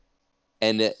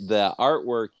 And the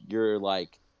artwork, you're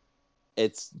like,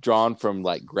 it's drawn from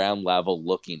like ground level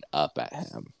looking up at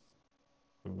him.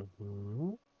 Mm-hmm.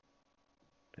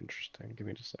 Interesting. Give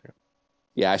me just a second.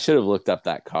 Yeah, I should have looked up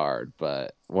that card,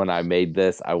 but when I made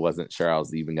this, I wasn't sure I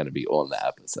was even going to be on the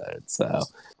episode. So,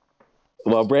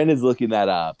 while Brandon's looking that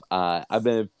up, I've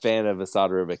been a fan of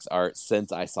Asad Rubik's art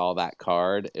since I saw that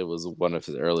card. It was one of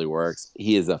his early works.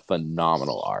 He is a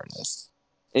phenomenal artist.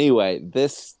 Anyway,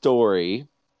 this story,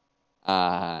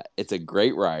 it's a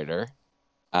great writer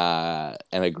and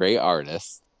a great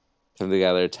artist come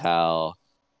together to tell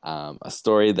a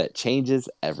story that changes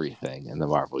everything in the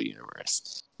Marvel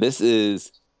Universe.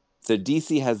 So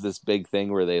DC has this big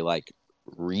thing where they like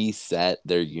reset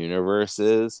their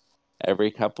universes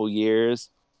every couple years,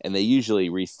 and they usually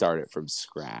restart it from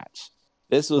scratch.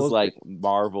 This was like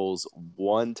Marvel's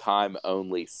one-time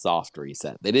only soft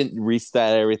reset. They didn't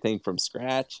reset everything from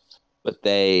scratch, but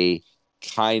they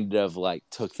kind of like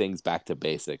took things back to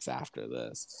basics after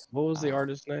this. What was the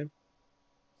artist's name?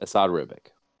 Asad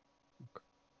Ribic.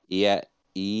 ESAD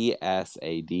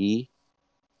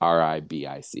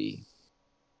RIBIC.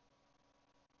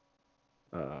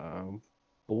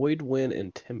 Void Wind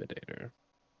Intimidator.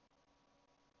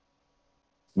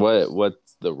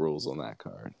 What's the rules on that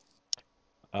card?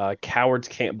 Cowards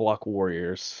can't block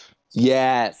warriors.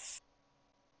 Yes.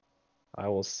 I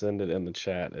will send it in the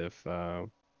chat if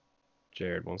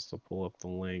Jared wants to pull up the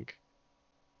link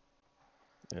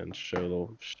and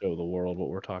show the world what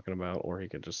we're talking about, or he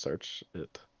could just search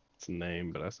its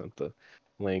name. But I sent the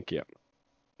link. Yep.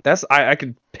 That's I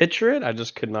could picture it. I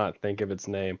just could not think of its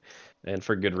name, and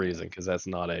for good reason, because that's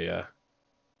not a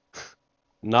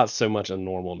not so much a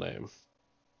normal name.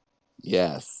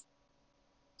 Yes.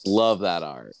 Love that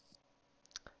art.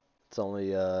 It's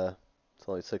only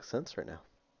 6 cents right now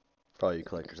for all you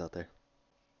collectors out there.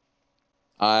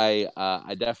 I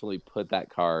definitely put that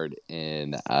card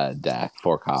in a deck,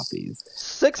 4 copies.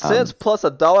 6 cents plus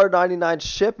 $1.99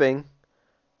 shipping.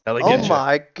 Oh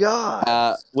my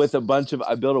god! With a bunch of,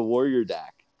 I built a warrior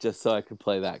deck just so I could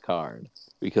play that card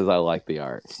because I like the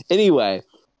art. Anyway,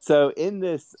 so in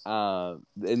this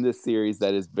series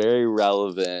that is very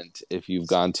relevant if you've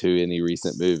gone to any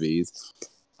recent movies,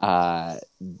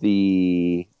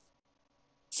 the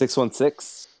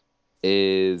 616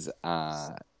 is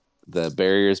the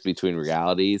barriers between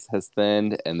realities has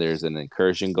thinned, and there's an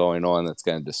incursion going on that's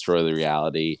going to destroy the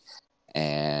reality,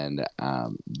 and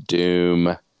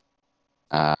Doom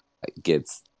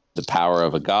gets the power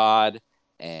of a god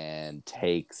and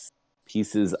takes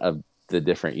pieces of the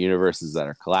different universes that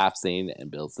are collapsing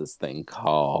and builds this thing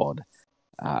called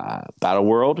Battle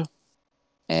World.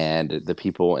 And the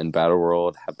people in Battle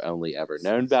World have only ever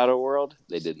known Battle World.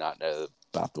 They did not know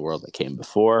about the world that came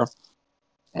before.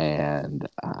 And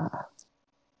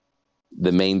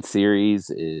the main series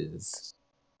is,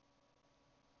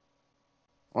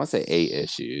 I want to say 8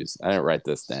 issues. I didn't write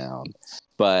this down,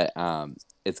 but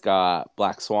it's got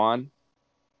Black Swan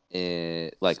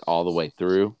like all the way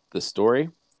through the story.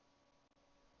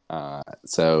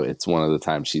 So it's one of the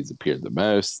times she's appeared the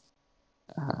most.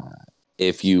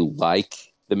 If you like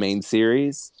the main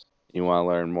series, you want to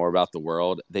learn more about the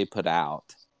world, they put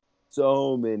out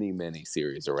so many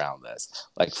series around this,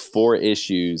 like 4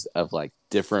 issues of like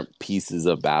different pieces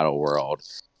of Battle World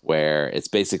where it's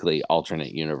basically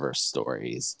alternate universe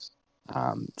stories.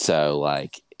 So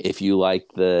like if you like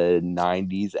the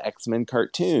 90s X-Men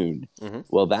cartoon,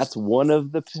 well, that's one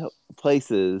of the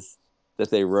places that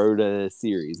they wrote a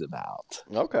series about.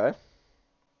 Okay.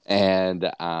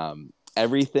 And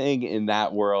everything in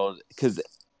that world, because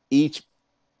each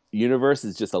universe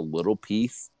is just a little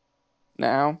piece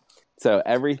now, so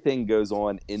everything goes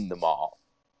on in the mall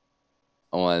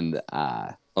on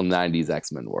 90s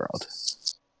X-Men world.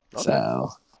 Okay. So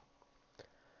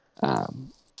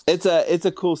it's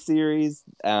a cool series.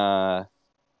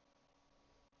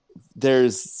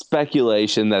 There's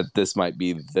speculation that this might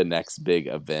be the next big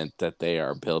event that they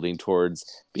are building towards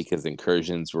because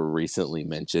incursions were recently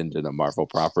mentioned in a Marvel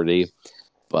property,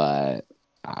 but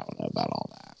I don't know about all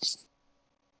that.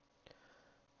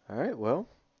 All right, well,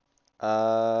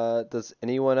 does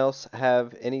anyone else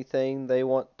have anything they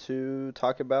want to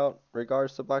talk about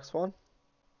regards to Black Swan?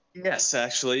 Yes,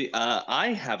 actually,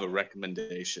 I have a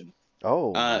recommendation.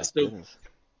 Oh, my goodness.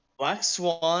 Black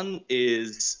Swan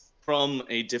is from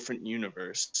a different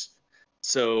universe.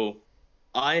 So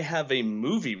I have a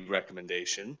movie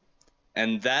recommendation,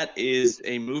 and that is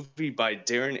a movie by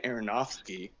Darren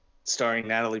Aronofsky starring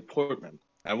Natalie Portman.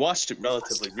 I watched it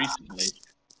relatively recently,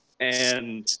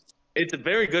 and it's a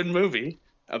very good movie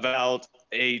about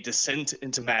a descent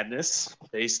into madness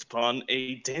based upon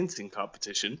a dancing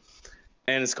competition,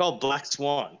 and it's called Black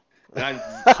Swan, and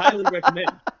I highly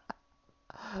recommend.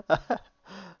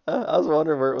 I was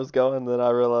wondering where it was going, then I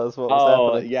realized what was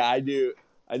Oh happening. yeah,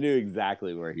 I knew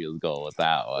exactly where he was going with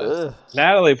that one. Ugh.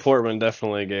 Natalie Portman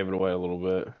definitely gave it away a little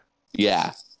bit,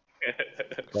 Yeah,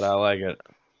 but I like it.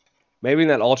 Maybe in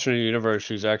that alternate universe,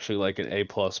 she's actually like an A+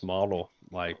 model,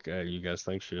 like you guys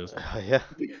think she is. Yeah.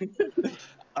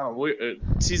 Oh,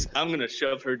 I'm gonna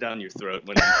shove her down your throat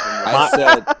when I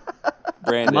said,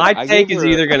 Brandon. My I take gave is her-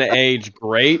 either gonna age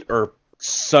great or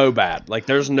so bad. Like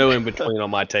there's no in between on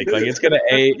my take. Like it's gonna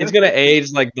age. It's gonna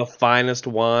age like the finest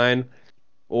wine,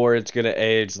 or it's gonna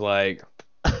age like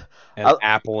an I-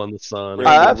 apple in the sun.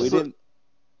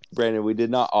 Brandon, we did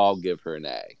not all give her an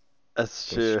A. That's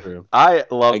That's true. true. I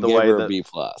I love the gave way her a that B+.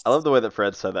 I love the way that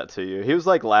Fred said that to you. He was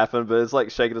like laughing, but it's like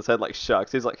shaking his head like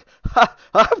shucks. He's like, ha,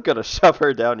 I'm gonna shove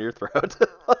her down your throat.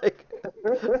 Like,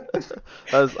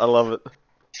 I love it.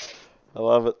 I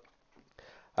love it.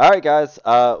 All right, guys.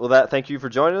 With that, thank you for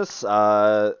joining us.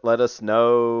 Let us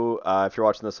know if you're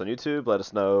watching this on YouTube. Let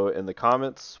us know in the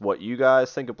comments what you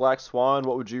guys think of Black Swan.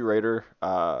 What would you rate her?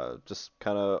 Just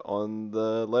kind of on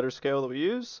the letter scale that we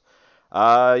use.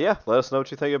 Yeah, let us know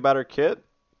what you think about her kit.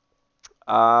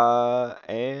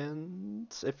 And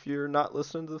if you're not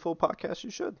listening to the full podcast, you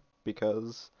should,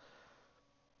 because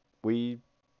we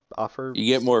offer. You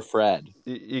get more Fred.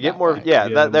 You get that more. way. Yeah,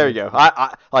 Yeah, there you more go.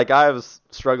 I was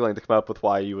struggling to come up with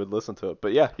why you would listen to it,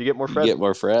 but yeah, you get more You Fred. get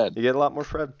more Fred. You get a lot more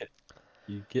Fred.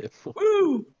 You get.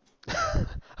 Woo! All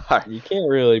right. You can't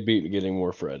really beat getting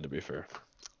more Fred, to be fair.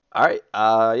 All right.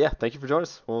 Yeah. Thank you for joining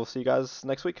us. We'll see you guys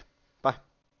next week.